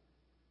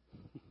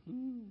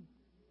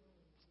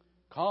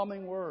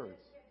 Calming words.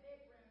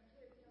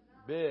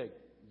 Big.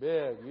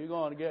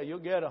 You'll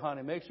get it,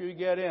 honey. Make sure you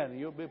get in, and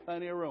you'll be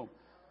plenty of room.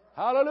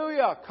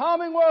 Hallelujah.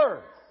 Calming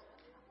words.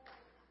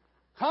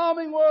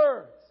 Calming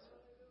words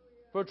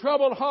for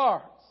troubled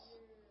hearts.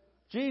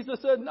 Jesus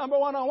said, number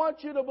one, I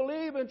want you to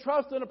believe and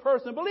trust in a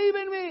person. Believe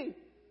in me.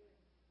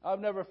 I've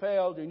never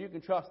failed you, and you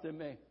can trust in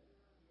me.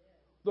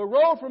 The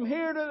road from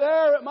here to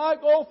there, it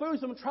might go through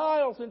some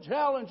trials and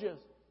challenges.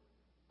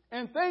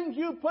 And things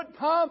you put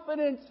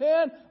confidence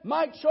in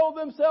might show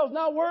themselves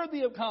not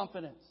worthy of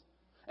confidence.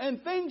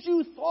 And things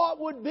you thought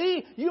would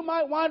be, you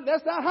might want,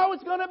 that's not how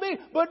it's going to be.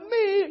 But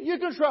me, you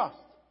can trust.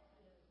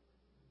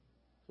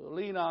 So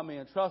lean on me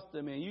and trust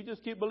in me. And you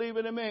just keep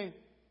believing in me.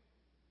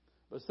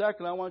 But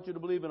second, I want you to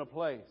believe in a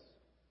place.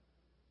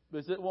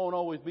 Because it won't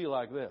always be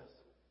like this.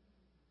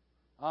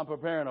 I'm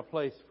preparing a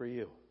place for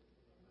you.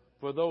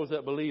 For those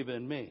that believe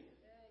in me.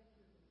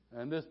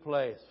 And this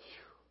place,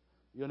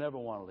 you'll never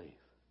want to leave.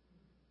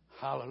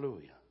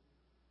 Hallelujah.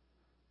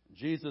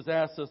 Jesus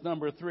asks us,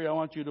 number 3, I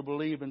want you to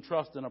believe and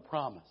trust in a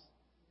promise.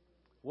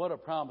 What a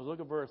promise. Look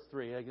at verse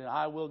 3. Again,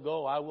 I will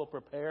go, I will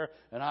prepare,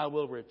 and I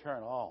will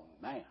return. Oh,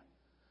 man.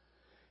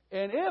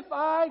 And if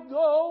I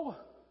go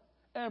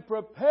and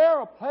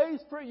prepare a place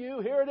for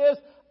you, here it is,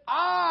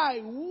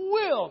 I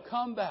will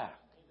come back.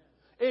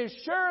 As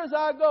sure as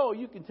I go,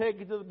 you can take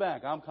it to the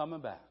bank. I'm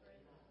coming back.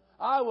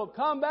 I will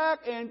come back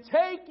and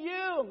take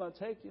you. I'm going to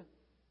take you.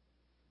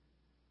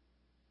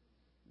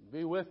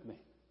 Be with me,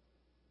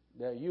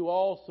 that you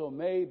also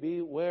may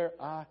be where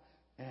I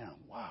am.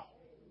 Wow.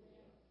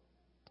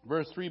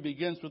 Verse 3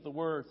 begins with the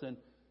words, and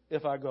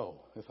if I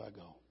go.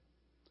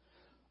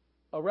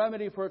 A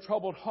remedy for a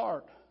troubled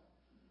heart.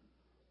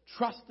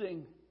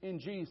 Trusting in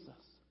Jesus.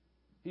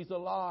 He's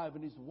alive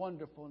and He's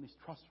wonderful and He's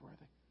trustworthy.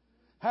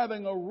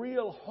 Having a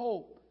real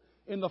hope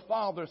in the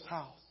Father's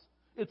house.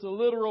 It's a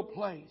literal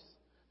place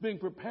being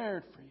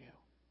prepared for you.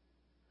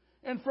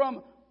 And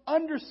from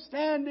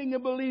understanding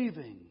and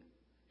believing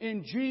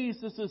in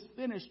Jesus'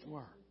 finished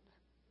work.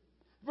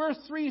 Verse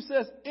 3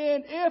 says,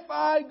 and if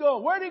I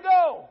go. Where'd He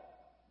go?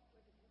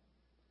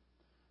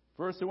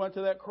 First He went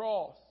to that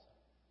cross.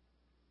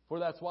 For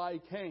that's why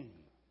He came.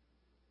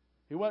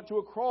 He went to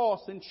a cross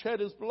and shed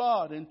His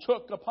blood and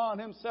took upon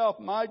Himself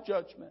my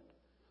judgment,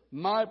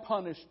 my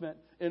punishment,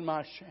 and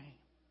my shame.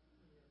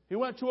 He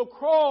went to a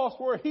cross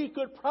where He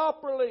could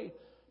properly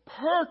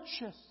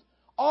purchase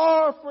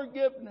our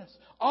forgiveness,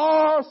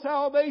 our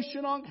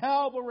salvation on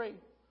Calvary.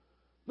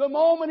 The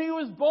moment He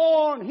was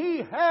born, He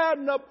had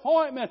an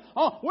appointment.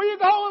 Oh, where you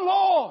going,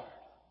 Lord?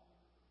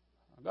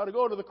 I've got to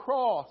go to the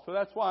cross, so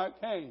that's why I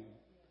came.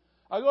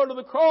 I go to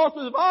the cross,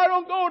 because if I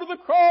don't go to the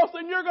cross,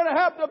 then you're going to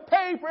have to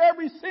pay for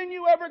every sin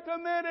you ever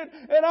committed.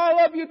 And I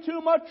love you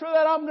too much for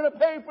that. I'm going to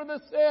pay for the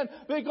sin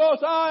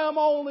because I am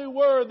only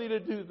worthy to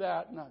do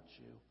that, not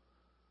you.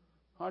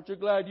 Aren't you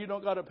glad you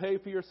don't got to pay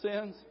for your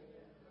sins?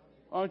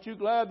 Aren't you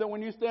glad that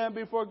when you stand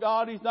before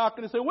God, He's not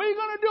going to say, what are you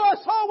going to do? I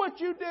saw what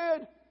you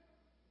did.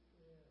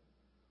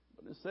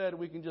 But instead,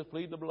 we can just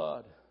plead the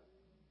blood.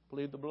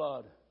 Plead the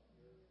blood.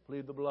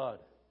 Plead the blood.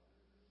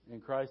 In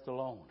Christ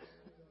alone.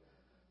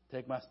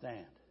 Take my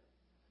stand.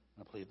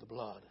 I plead the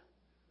blood.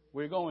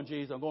 Where are you going,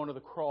 Jesus? I'm going to the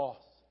cross.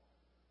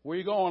 Where are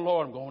you going,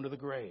 Lord? I'm going to the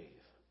grave.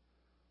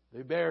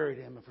 They buried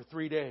Him, and for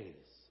 3 days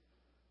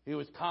He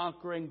was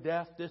conquering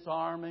death,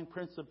 disarming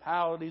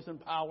principalities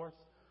and powers.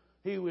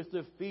 He was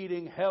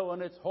defeating hell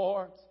and its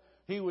hordes.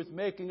 He was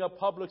making a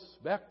public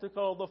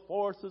spectacle of the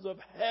forces of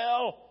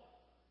hell.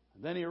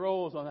 And then He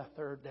rose on that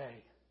 3rd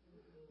day.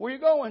 Where are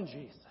you going,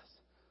 Jesus?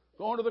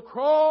 Going to the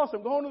cross.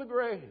 I'm going to the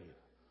grave.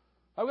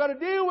 I've got to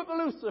deal with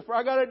Lucifer.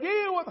 I've got to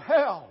deal with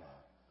hell.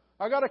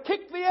 I've got to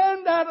kick the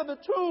end out of the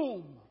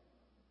tomb.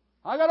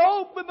 I've got to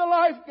open the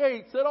life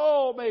gates that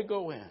all may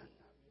go in.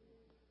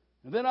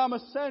 And then I'm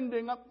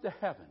ascending up to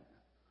heaven,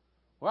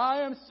 where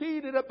I am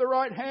seated at the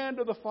right hand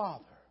of the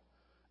Father,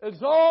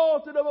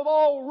 exalted above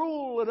all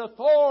rule and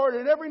authority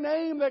and every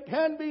name that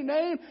can be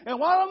named. And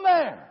while I'm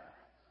there,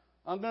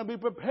 I'm going to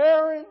be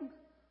preparing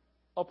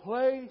a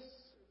place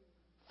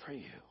for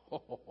you.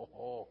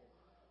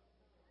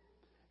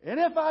 And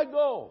if I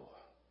go,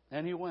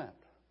 and He went,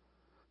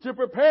 to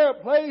prepare a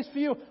place for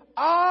you,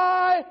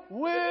 I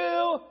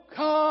will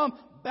come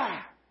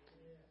back.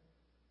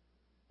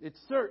 It's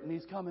certain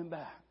He's coming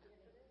back.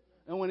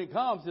 And when He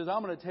comes, He says,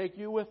 I'm going to take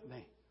you with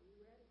me.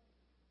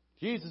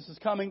 Jesus is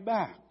coming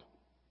back.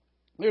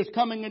 There's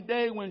coming a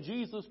day when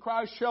Jesus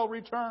Christ shall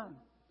return.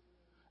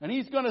 And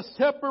He's going to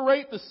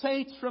separate the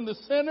saints from the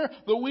sinner,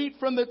 the wheat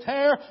from the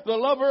tare, the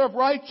lover of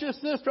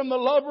righteousness from the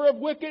lover of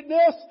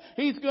wickedness.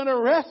 He's going to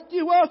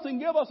rescue us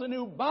and give us a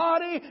new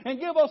body and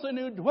give us a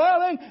new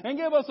dwelling and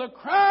give us a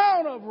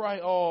crown of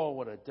right. Oh,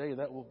 what a day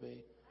that will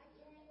be.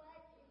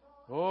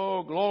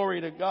 Oh,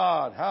 glory to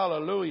God.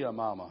 Hallelujah,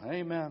 Mama.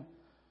 Amen.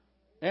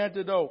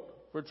 Antidote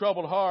for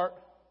troubled heart.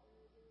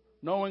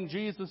 Knowing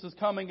Jesus is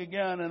coming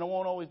again, and it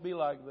won't always be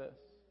like this.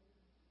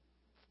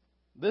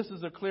 This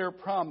is a clear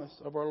promise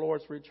of our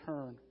Lord's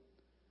return.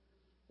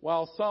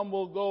 While some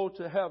will go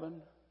to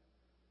heaven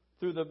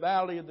through the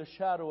valley of the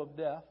shadow of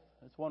death,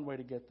 that's one way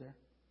to get there.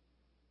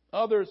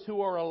 Others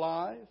who are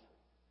alive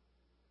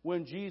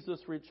when Jesus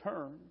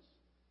returns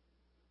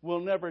will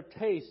never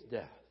taste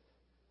death.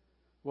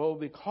 Will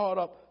be caught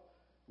up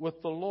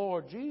with the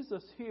Lord.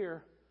 Jesus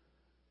here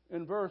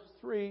in verse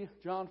 3,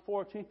 John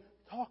 14,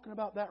 talking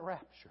about that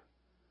rapture.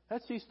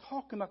 He's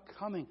talking about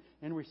coming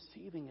and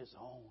receiving His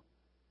own.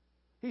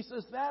 He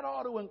says that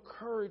ought to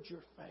encourage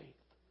your faith.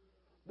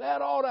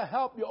 That ought to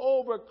help you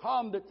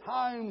overcome the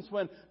times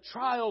when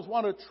trials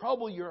want to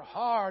trouble your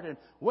heart and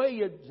weigh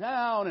you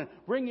down and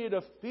bring you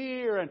to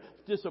fear and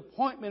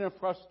disappointment and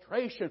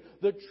frustration.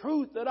 The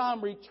truth that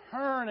I'm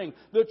returning,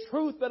 the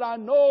truth that I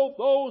know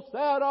those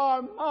that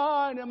are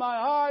mine and my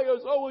eye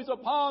is always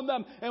upon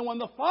them. And when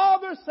the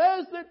Father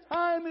says the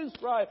time is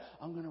right,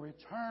 I'm going to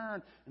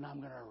return and I'm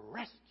going to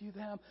rescue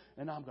them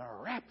and I'm going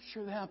to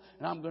rapture them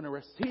and I'm going to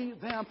receive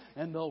them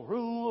and they'll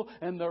rule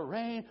and they'll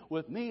reign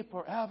with me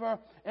forever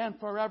and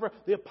forever. forever.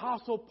 The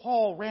Apostle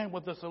Paul ran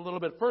with us a little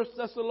bit. 1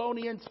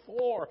 Thessalonians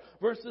 4,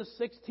 verses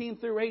 16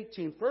 through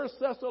 18. 1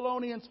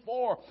 Thessalonians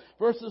 4,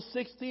 verses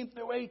 16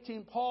 through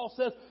 18. Paul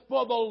says,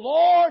 "For the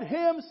Lord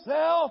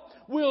Himself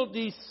will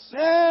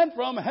descend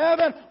from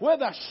heaven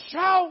with a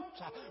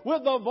shout,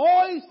 with the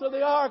voice of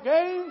the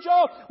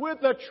archangel, with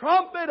the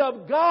trumpet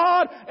of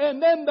God,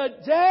 and then the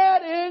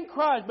dead in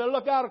Christ." But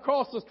look out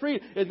across the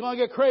street. It's going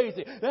to get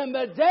crazy. "Then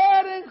the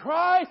dead in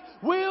Christ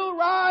will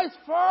rise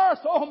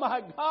first." Oh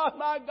my God,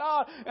 my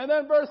God. And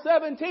then verse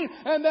 17.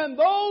 "And then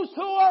those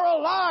who are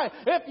alive,"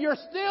 if you're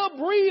still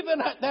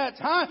breathing at that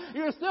time,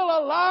 you're still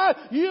alive,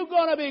 you're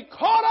going to be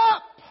caught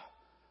up.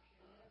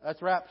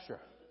 That's rapture.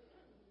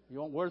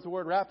 Where's the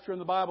word rapture in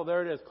the Bible?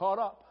 There it is. Caught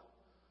up.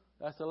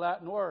 That's the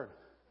Latin word.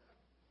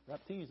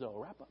 Raptizo.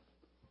 Wrap up.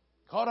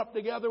 Caught up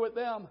together with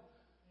them.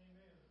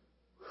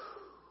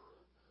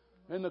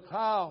 In the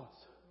clouds.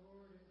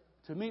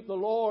 To meet the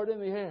Lord in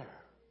the air.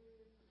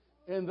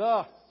 And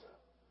thus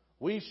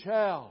we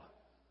shall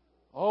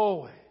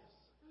always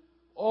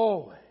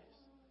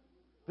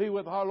be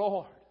with our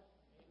Lord.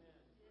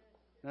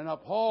 And now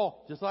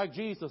Paul, just like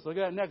Jesus, look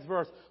at that next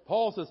verse.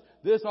 Paul says,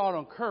 this ought to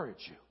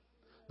encourage you.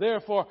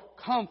 Therefore,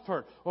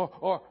 comfort,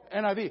 or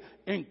NIV,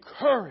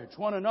 encourage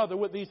one another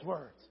with these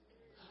words.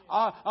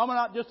 I'm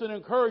not just going to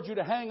encourage you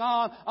to hang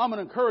on. I'm going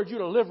to encourage you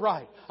to live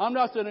right. I'm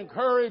not going to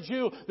encourage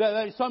you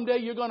that someday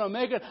you're going to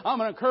make it. I'm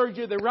going to encourage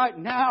you that right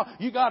now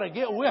you got to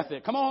get with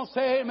it. Come on,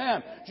 say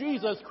amen.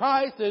 Jesus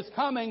Christ is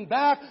coming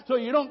back, so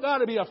you don't got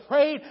to be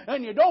afraid,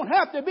 and you don't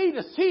have to be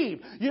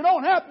deceived. You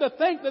don't have to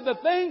think that the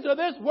things of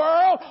this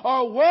world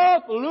are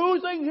worth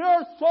losing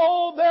your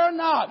soul. They're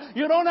not.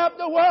 You don't have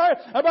to worry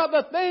about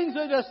the things,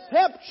 the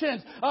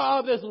deceptions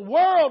of this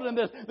world and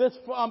this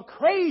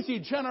crazy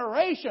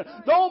generation.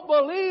 Don't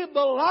believe the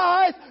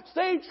lies.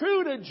 Stay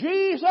true to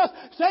Jesus.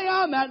 Stay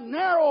on that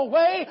narrow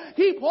way.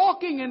 Keep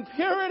walking in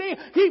purity.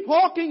 Keep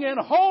walking in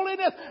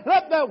holiness.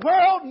 Let the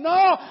world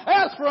know,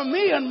 as for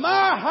me and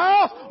my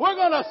house, we're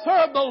going to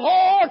serve the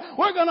Lord.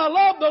 We're going to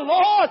love the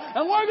Lord.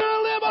 And we're going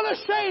to live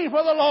unashamed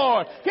for the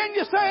Lord. Can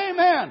you say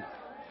amen?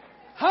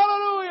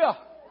 Hallelujah.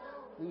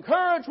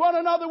 Encourage one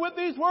another with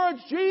these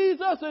words.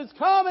 Jesus is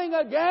coming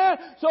again.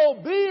 So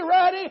be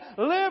ready.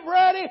 Live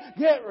ready.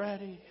 Get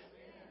ready.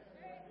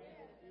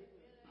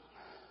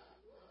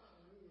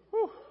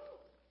 Whew.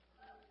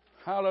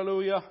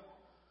 Hallelujah.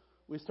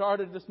 We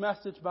started this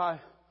message by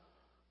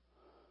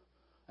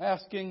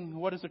asking,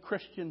 what is a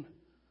Christian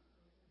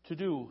to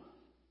do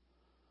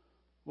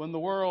when the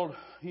world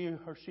he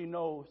or she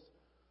knows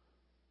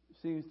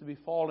seems to be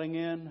falling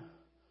in,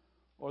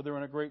 or they're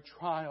in a great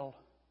trial,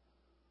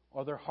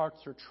 or their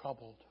hearts are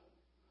troubled.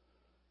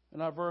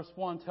 And our verse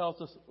 1 tells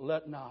us,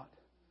 let not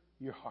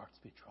your hearts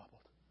be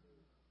troubled.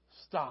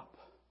 Stop,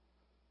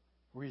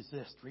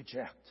 resist,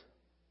 reject.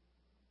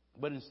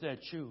 But instead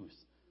choose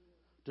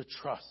to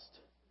trust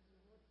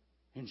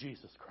in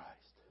Jesus Christ.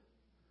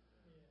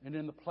 And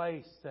in the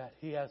place that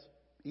He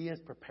is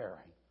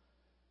preparing,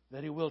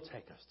 that He will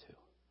take us to.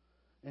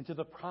 And to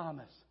the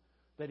promise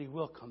that He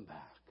will come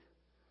back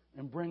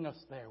and bring us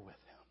there with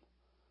Him.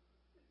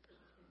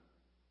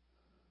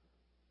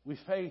 We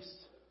face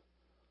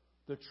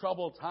the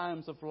troubled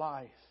times of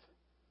life.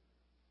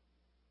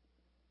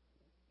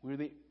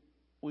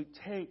 We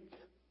take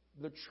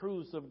the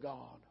truths of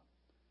God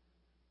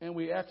and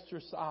we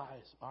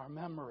exercise our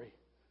memory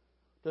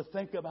to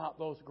think about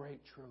those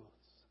great truths,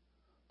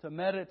 to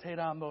meditate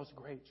on those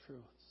great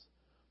truths,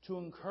 to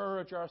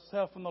encourage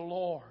ourselves in the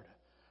Lord,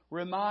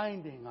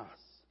 reminding us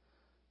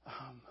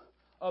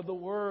of the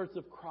words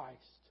of Christ,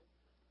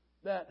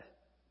 that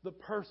the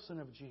person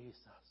of Jesus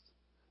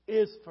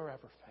is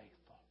forever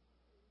faithful.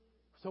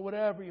 So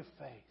whatever you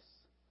face,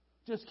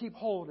 just keep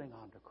holding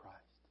on to Christ.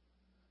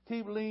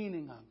 Keep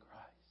leaning on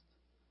Christ.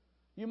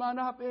 You might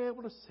not be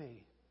able to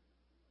see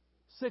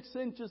 6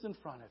 inches in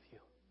front of you,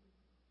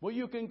 but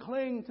you can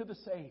cling to the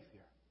Savior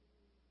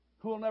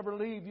who will never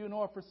leave you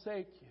nor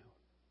forsake you.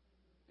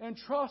 And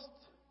trust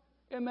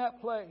in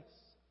that place.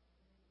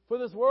 For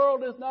this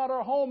world is not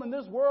our home, and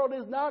this world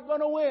is not going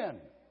to win.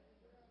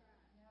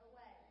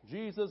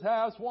 Jesus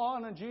has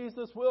won, and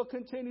Jesus will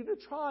continue to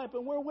triumph,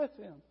 and we're with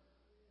Him.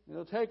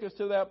 He'll take us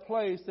to that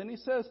place. And He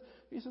says,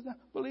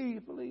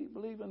 believe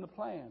in the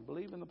plan.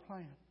 Believe in the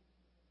plan.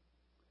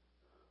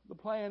 The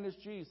plan is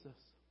Jesus.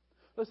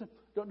 Listen,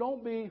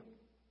 don't be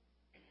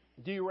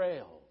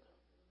derailed.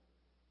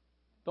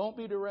 Don't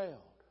be derailed.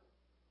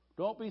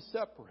 Don't be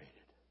separated.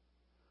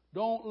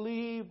 Don't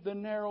leave the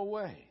narrow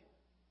way.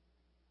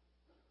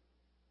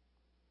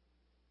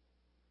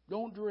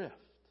 Don't drift.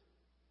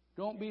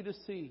 Don't be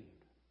deceived.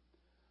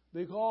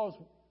 Because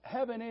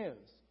heaven is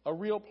a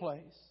real place.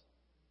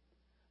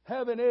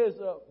 Heaven is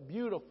a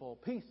beautiful,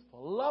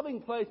 peaceful,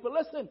 loving place. But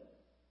listen,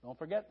 don't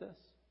forget this.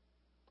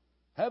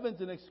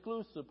 Heaven's an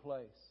exclusive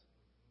place.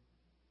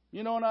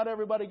 You know, not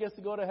everybody gets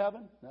to go to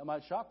heaven. That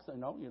might shock some.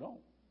 No, you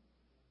don't.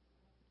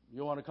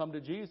 You want to come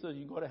to Jesus,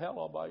 you go to hell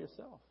all by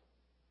yourself.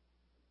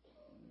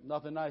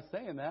 Nothing nice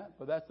saying that,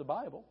 but that's the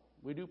Bible.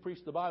 We do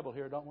preach the Bible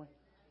here, don't we?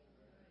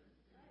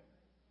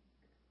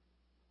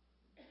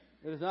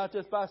 It is not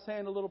just by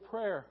saying a little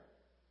prayer.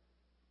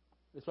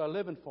 It's by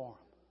living for Him.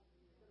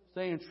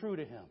 Staying true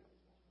to Him.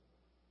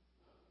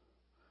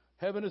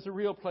 Heaven is a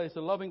real place,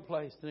 a loving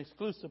place, an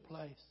exclusive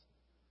place.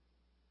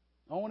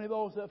 Only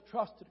those that have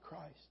trusted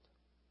Christ.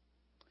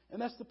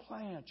 And that's the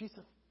plan. Jesus,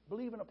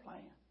 believe in a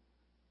plan.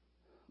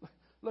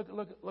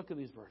 Look at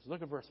these verses.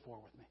 Look at verse 4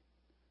 with me.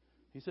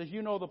 He says,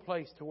 you know the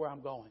place to where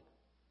I'm going.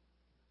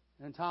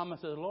 And Thomas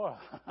says, Lord,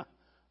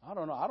 I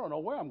don't know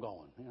where I'm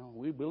going. You know,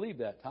 we believe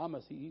that.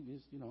 Thomas,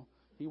 he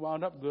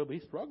wound up good, but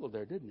he struggled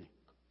there, didn't he?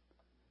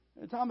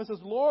 And Thomas says,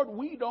 Lord,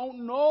 we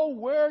don't know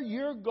where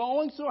you're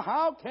going, so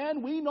how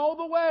can we know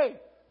the way?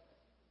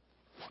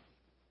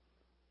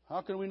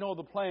 How can we know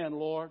the plan,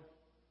 Lord?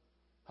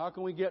 How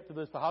can we get to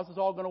this? How's this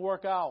all going to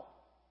work out?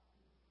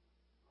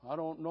 I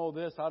don't know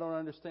this. I don't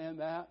understand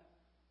that.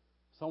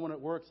 Someone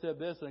at work said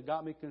this and it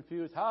got me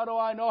confused. How do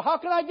I know? How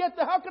can I get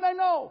there? How can I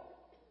know?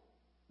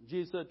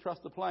 Jesus said,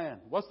 trust the plan.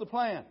 What's the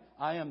plan?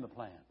 I am the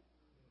plan.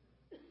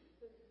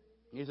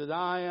 He says,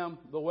 I am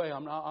the way.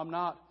 I'm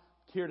not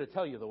here to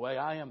tell you the way.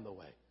 I am the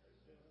way.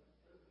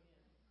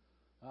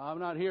 I'm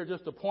not here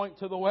just to point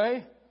to the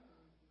way.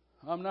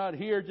 I'm not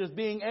here just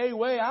being a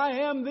way.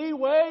 I am the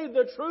way,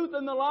 the truth,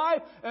 and the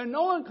life. And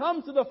no one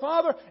comes to the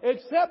Father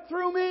except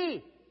through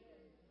me.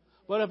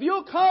 But if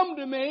you'll come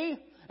to me,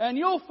 and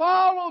you'll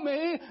follow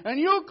me, and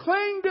you'll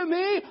cling to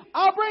me,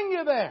 I'll bring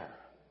you there.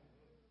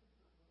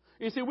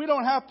 You see, we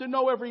don't have to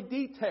know every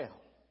detail.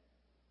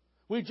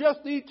 We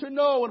just need to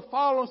know and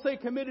follow and stay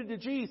committed to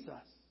Jesus.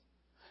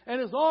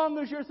 And as long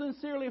as you're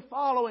sincerely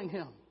following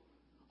Him,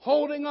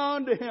 holding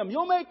on to Him,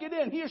 you'll make it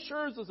in. He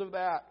assures us of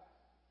that.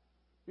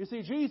 You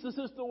see, Jesus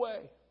is the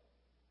way.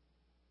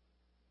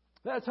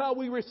 That's how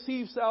we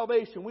receive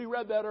salvation. We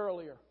read that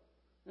earlier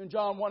in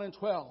John 1 and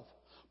 12.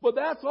 But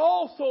that's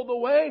also the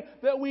way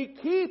that we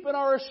keep and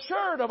are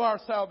assured of our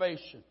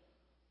salvation.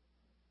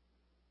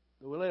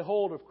 That we lay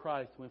hold of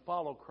Christ, we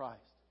follow Christ.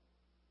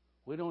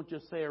 We don't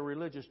just say a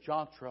religious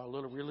jantra, a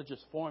little religious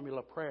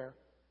formula prayer,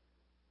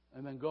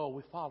 and then go.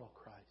 We follow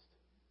Christ.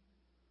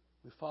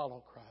 We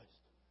follow Christ.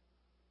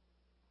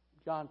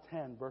 John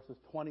 10, verses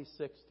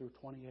 26 through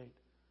 28.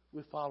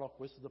 We follow.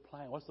 This is the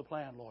plan. What's the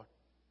plan, Lord?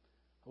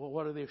 Well,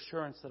 what are the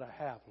assurance that I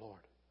have,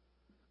 Lord?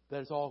 That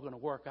it's all going to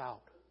work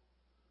out.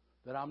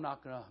 That I'm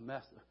not going to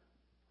mess.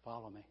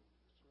 Follow me.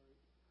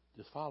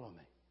 Just follow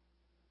me.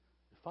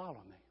 Just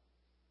follow me.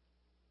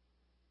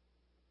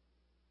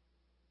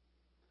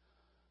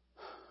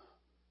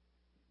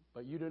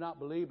 But you do not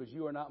believe as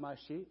you are not my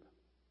sheep.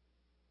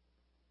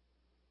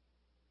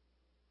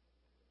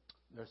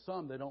 There's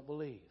some that don't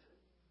believe.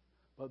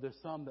 But there's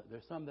some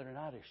that are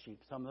not as sheep,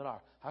 some that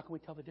are. How can we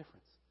tell the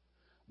difference?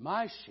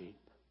 My sheep.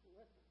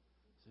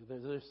 See,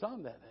 there's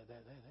some that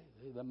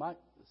they might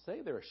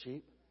say they're a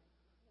sheep,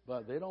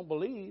 but they don't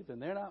believe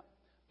and they're not.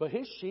 But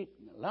his sheep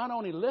not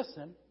only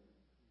listen,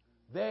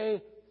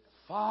 they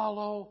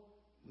follow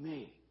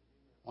me.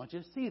 I want you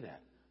to see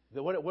that.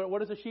 What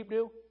does a sheep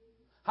do?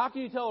 How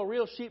can you tell a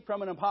real sheep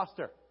from an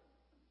imposter?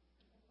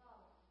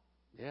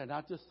 Yeah,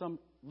 not just some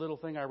little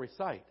thing I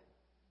recite.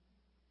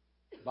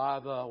 By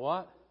the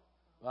what?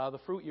 By the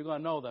fruit you're going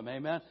to know them.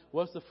 Amen.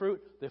 What's the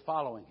fruit? They're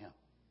following Him.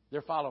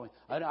 They're following.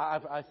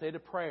 I say the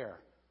prayer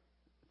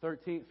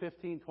 13,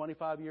 15,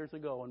 25 years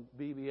ago in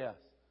BBS.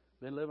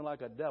 Been living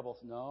like a devil.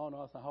 No,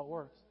 that's not how it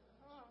works.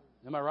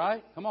 Am I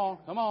right? Come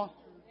on.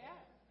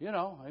 You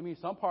know, I mean,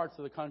 some parts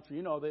of the country,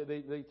 you know,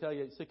 they tell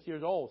you at 6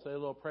 years old, say a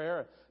little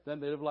prayer, then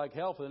they live like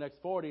hell for the next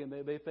 40, and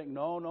they think,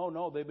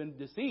 no, they've been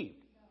deceived.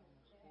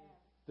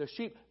 The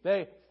sheep,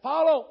 they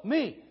follow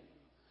me.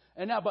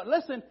 And now, but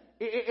listen,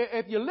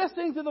 if you're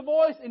listening to the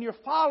voice and you're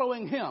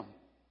following Him,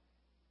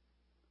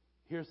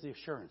 here's the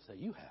assurance that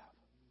you have.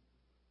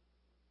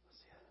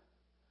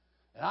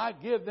 And I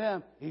give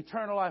them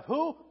eternal life.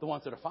 Who? The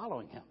ones that are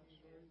following Him.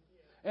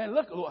 And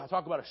look, I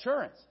talk about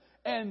assurance.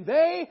 And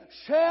they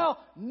shall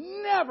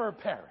never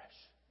perish.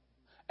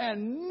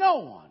 And no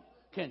one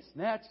can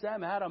snatch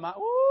them out of my...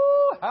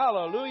 Woo!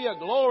 Hallelujah.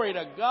 Glory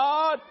to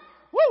God.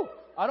 Woo!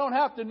 I don't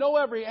have to know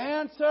every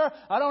answer.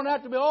 I don't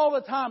have to be all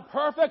the time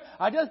perfect.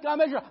 I just got to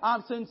make sure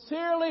I'm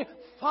sincerely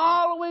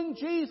following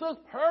Jesus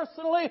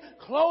personally,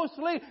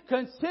 closely,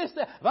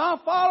 consistent. If I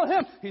follow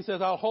Him, He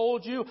says, I'll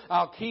hold you,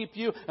 I'll keep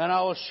you, and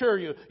I'll assure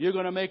you, you're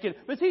going to make it.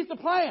 But He's the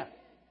plan.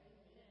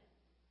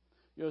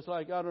 You know, it's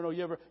like, I don't know,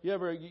 you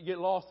ever get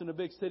lost in a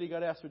big city, you got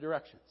to ask for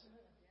directions.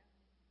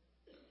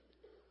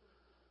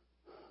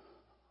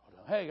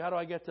 Hey, how do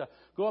I get to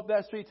go up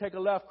that street, take a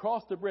left,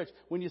 cross the bridge?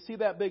 When you see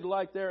that big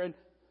light there, and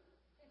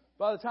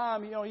by the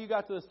time, you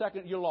got to the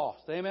second, you're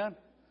lost. Amen?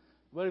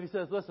 But if He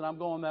says, listen, I'm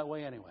going that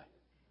way anyway.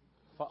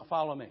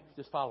 Follow me.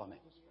 Just follow me.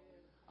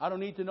 I don't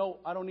need to know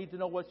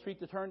what street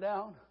to turn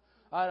down.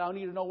 I don't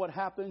need to know what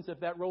happens if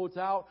that road's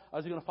out. I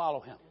was going to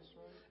follow Him.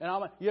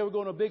 And you ever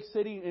go in a big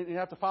city and you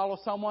have to follow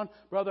someone?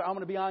 Brother, I'm going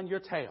to be on your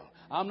tail.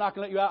 I'm not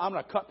going to let you out. I'm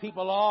going to cut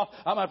people off.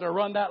 I'm going to have to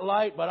run that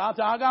light. But I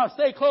got to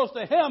stay close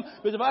to Him.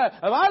 Because if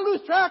I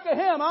lose track of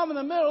Him, I'm in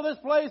the middle of this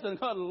place. And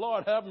God,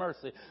 Lord, have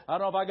mercy. I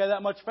don't know if I got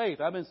that much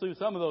faith. I've been through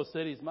some of those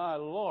cities. My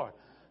Lord.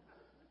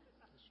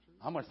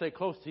 I'm going to stay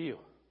close to you.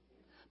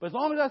 But as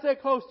long as I stay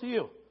close to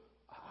you,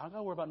 I don't got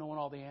to worry about knowing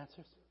all the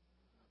answers.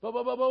 But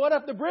what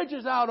if the bridge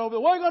is out over there?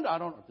 What are you going to do? I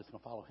don't know. I'm just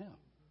going to follow him.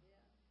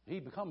 He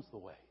becomes the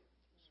way.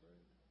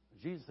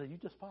 Jesus said, you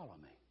just follow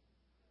me.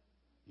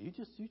 You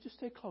just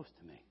stay close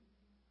to me.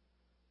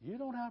 You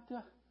don't have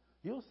to.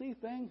 You'll see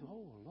things.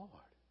 Oh, Lord.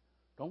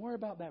 Don't worry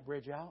about that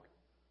bridge out.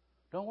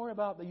 Don't worry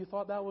about that. You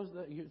thought that was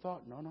you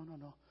thought, no.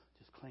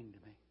 Just cling to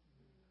me.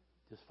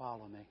 Just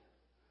follow me.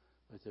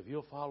 Because if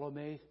you'll follow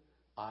me,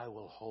 I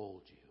will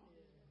hold you.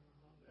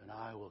 And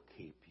I will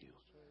keep you.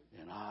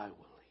 And I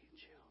will lead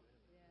you.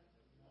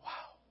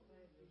 Wow.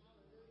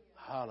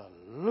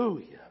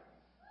 Hallelujah.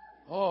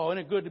 Oh, isn't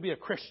it good to be a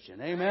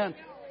Christian? Amen.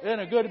 Isn't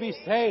it good to be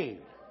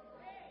saved?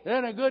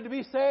 Isn't it good to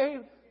be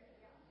saved?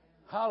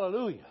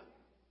 Hallelujah.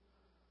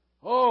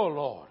 Oh,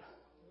 Lord.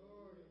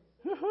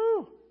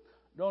 Woo-hoo.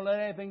 Don't let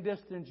anything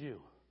distance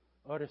you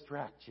or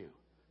distract you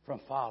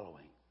from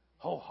following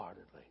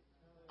wholeheartedly,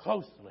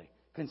 closely,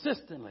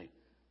 consistently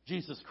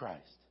Jesus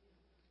Christ.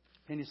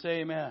 Can you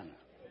say amen?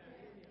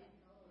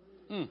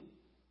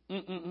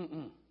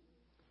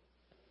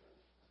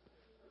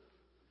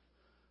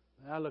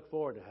 I look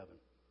forward to heaven.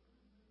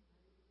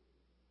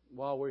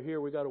 While we're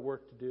here, we got a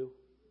work to do.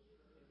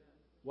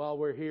 While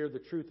we're here, the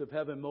truth of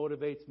heaven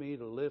motivates me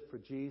to live for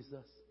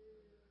Jesus.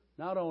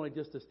 Not only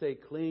just to stay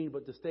clean,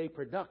 but to stay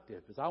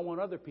productive. Because I want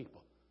other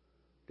people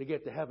to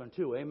get to heaven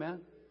too.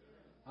 Amen?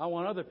 I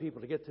want other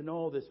people to get to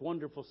know this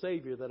wonderful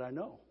Savior that I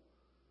know.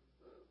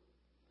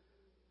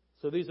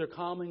 So these are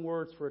calming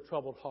words for a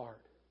troubled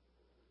heart.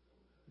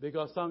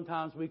 Because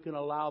sometimes we can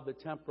allow the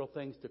temporal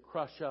things to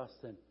crush us,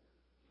 and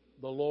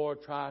the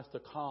Lord tries to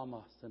calm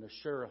us and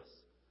assure us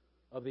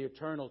of the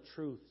eternal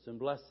truths and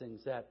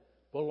blessings that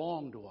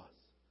belong to us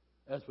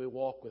as we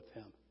walk with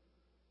Him.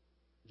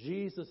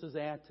 Jesus'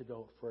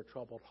 antidote for a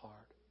troubled heart.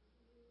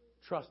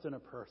 Trust in a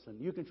person.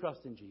 You can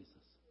trust in Jesus.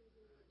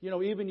 You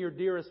know, even your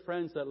dearest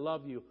friends that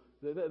love you,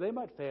 they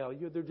might fail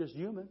you. They're just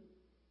human.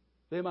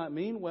 They might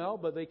mean well,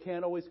 but they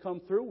can't always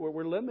come through.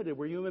 We're limited.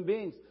 We're human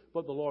beings.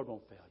 But the Lord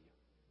won't fail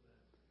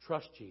you.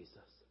 Trust Jesus.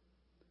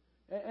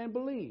 And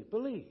believe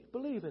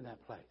in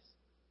that place.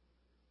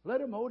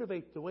 Let it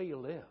motivate the way you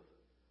live.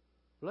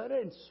 Let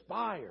it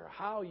inspire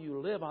how you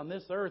live on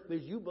this earth,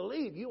 because you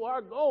believe you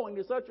are going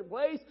to such a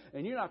place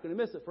and you're not going to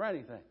miss it for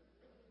anything.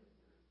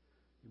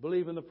 You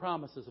believe in the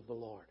promises of the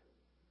Lord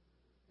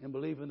and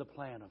believe in the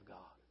plan of God.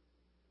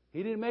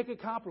 He didn't make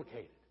it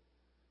complicated.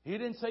 He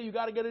didn't say you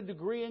got to get a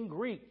degree in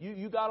Greek.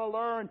 You got to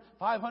learn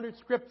 500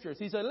 scriptures.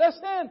 He said,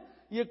 listen,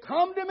 you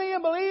come to me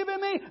and believe in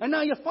me, and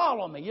now you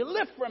follow me. You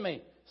live for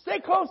me. Stay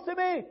close to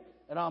me,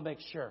 and I'll make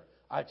sure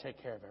I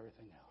take care of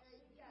everything else.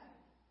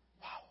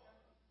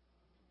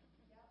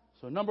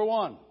 So number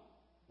one,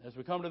 as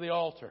we come to the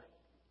altar,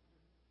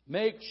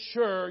 make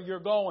sure you're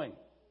going.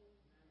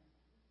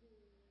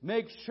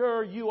 Make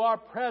sure you are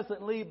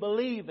presently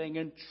believing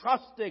and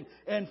trusting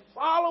and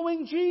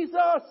following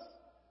Jesus.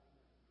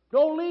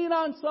 Don't lean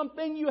on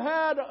something you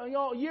had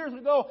years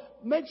ago.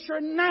 Make sure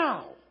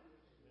now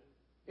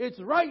it's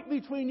right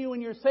between you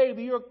and your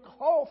Savior. You're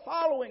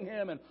following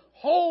Him and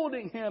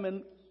holding Him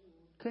and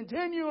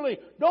continually.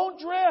 Don't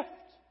drift.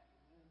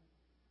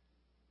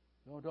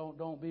 No,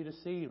 don't be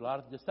deceived. A lot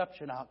of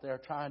deception out there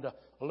trying to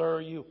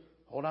lure you.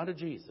 Hold on to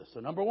Jesus. So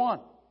number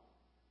one,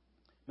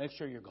 make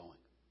sure you're going.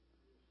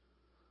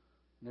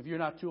 And if you're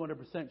not 200%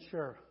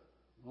 sure,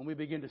 when we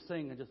begin to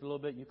sing in just a little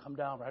bit, you come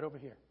down right over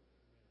here.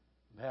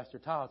 Pastor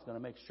Todd's going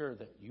to make sure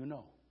that you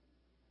know.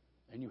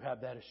 And you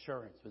have that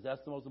assurance. Because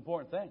that's the most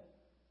important thing.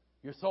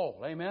 Your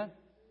soul. Amen?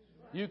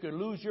 You could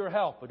lose your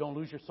health, but don't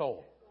lose your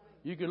soul.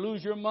 You could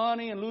lose your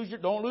money and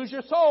don't lose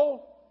your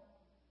soul.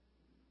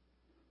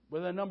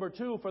 But then number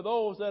two, for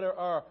those that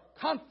are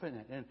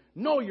confident and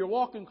know you're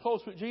walking close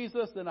with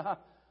Jesus,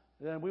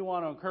 then we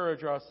want to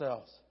encourage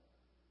ourselves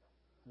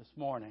this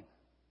morning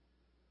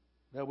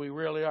that we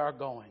really are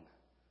going.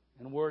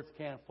 And words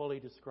can't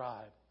fully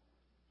describe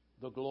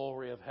the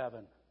glory of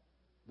heaven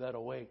that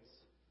awaits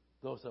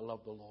those that love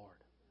the Lord.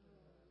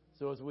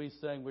 So as we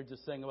sing, we're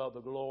just singing about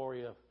the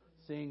glory of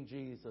seeing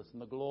Jesus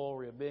and the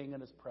glory of being in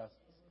His presence.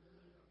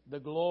 The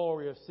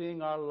glory of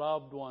seeing our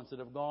loved ones that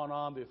have gone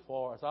on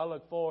before us. I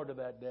look forward to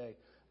that day.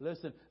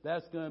 Listen,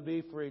 that's going to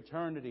be for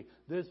eternity.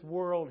 This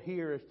world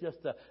here is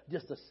just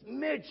a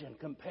smidgen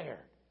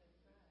compared.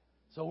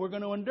 So we're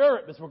going to endure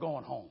it because we're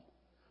going home.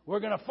 We're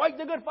going to fight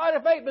the good fight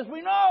of faith because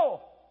we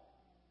know.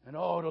 And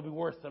it'll be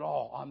worth it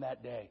all on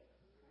that day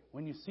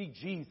when you see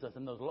Jesus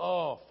and those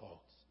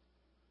folks.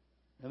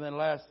 And then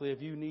lastly,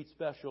 if you need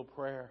special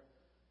prayer,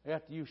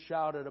 after you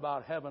shouted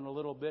about heaven a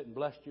little bit and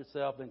blessed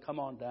yourself, then come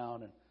on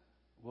down and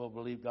we'll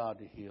believe God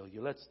to heal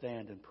you. Let's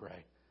stand and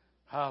pray.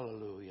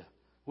 Hallelujah.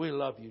 We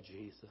love you,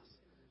 Jesus.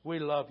 We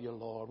love you,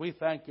 Lord. We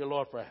thank you,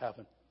 Lord, for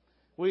heaven.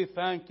 We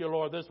thank you,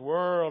 Lord. This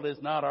world is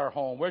not our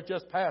home. We're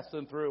just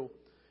passing through.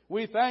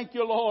 We thank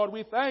you, Lord.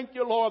 We thank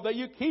you, Lord, that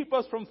you keep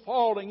us from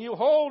falling. You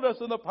hold us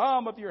in the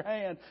palm of your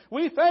hand.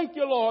 We thank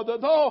you, Lord, that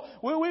though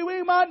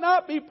we might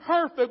not be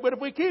perfect, but if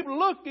we keep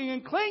looking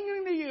and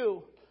clinging to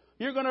you,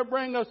 You're going to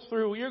bring us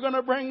through. You're going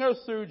to bring us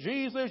through.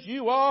 Jesus,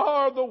 you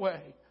are the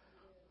way.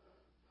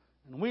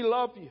 And we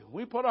love you.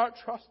 We put our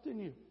trust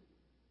in you.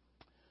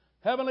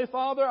 Heavenly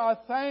Father, I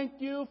thank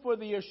you for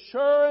the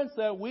assurance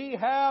that we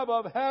have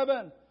of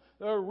heaven,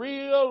 the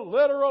real,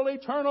 literal,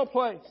 eternal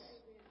place.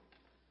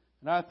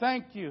 And I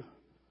thank you,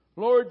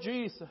 Lord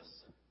Jesus,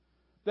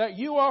 that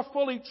you are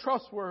fully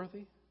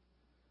trustworthy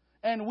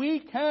and we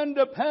can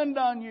depend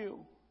on you.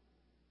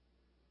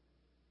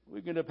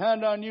 We can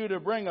depend on you to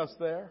bring us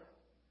there.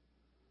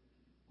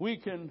 We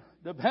can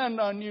depend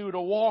on you to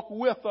walk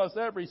with us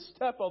every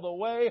step of the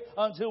way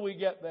until we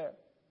get there.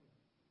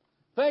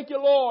 Thank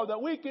you, Lord,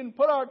 that we can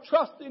put our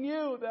trust in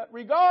you, that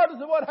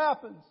regardless of what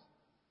happens,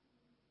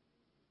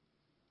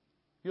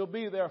 you'll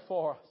be there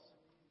for us.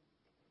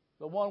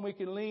 The one we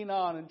can lean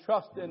on and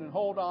trust in and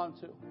hold on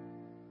to.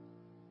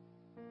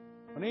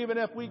 And even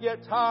if we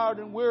get tired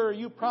and weary,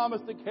 you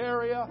promise to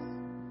carry us.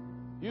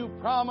 You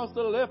promise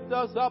to lift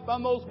us up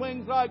on those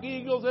wings like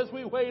eagles as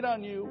we wait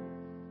on you.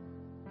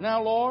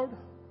 Now, Lord,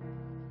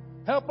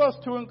 help us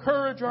to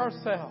encourage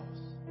ourselves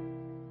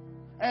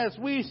as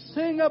we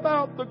sing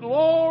about the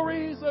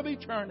glories of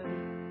eternity.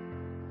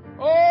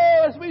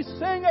 Oh, as we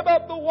sing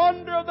about the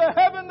wonder of the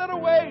heaven that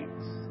awaits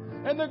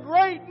and the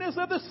greatness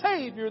of the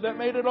Savior that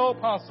made it all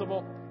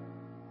possible.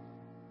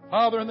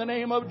 Father, in the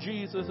name of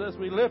Jesus, as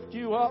we lift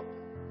you up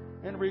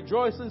and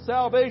rejoice in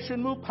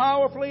salvation, move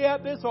powerfully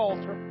at this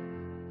altar.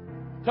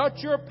 Touch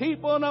your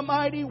people in a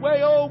mighty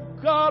way. Oh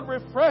God,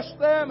 refresh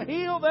them,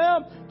 heal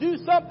them, do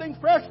something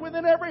fresh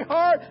within every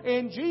heart.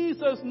 In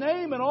Jesus'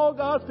 name, and all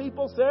God's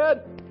people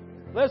said,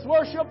 let's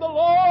worship the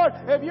Lord.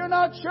 If you're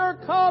not sure,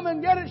 come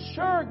and get it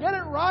sure. Get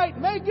it right.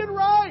 Make it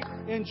right.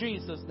 In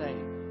Jesus'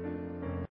 name.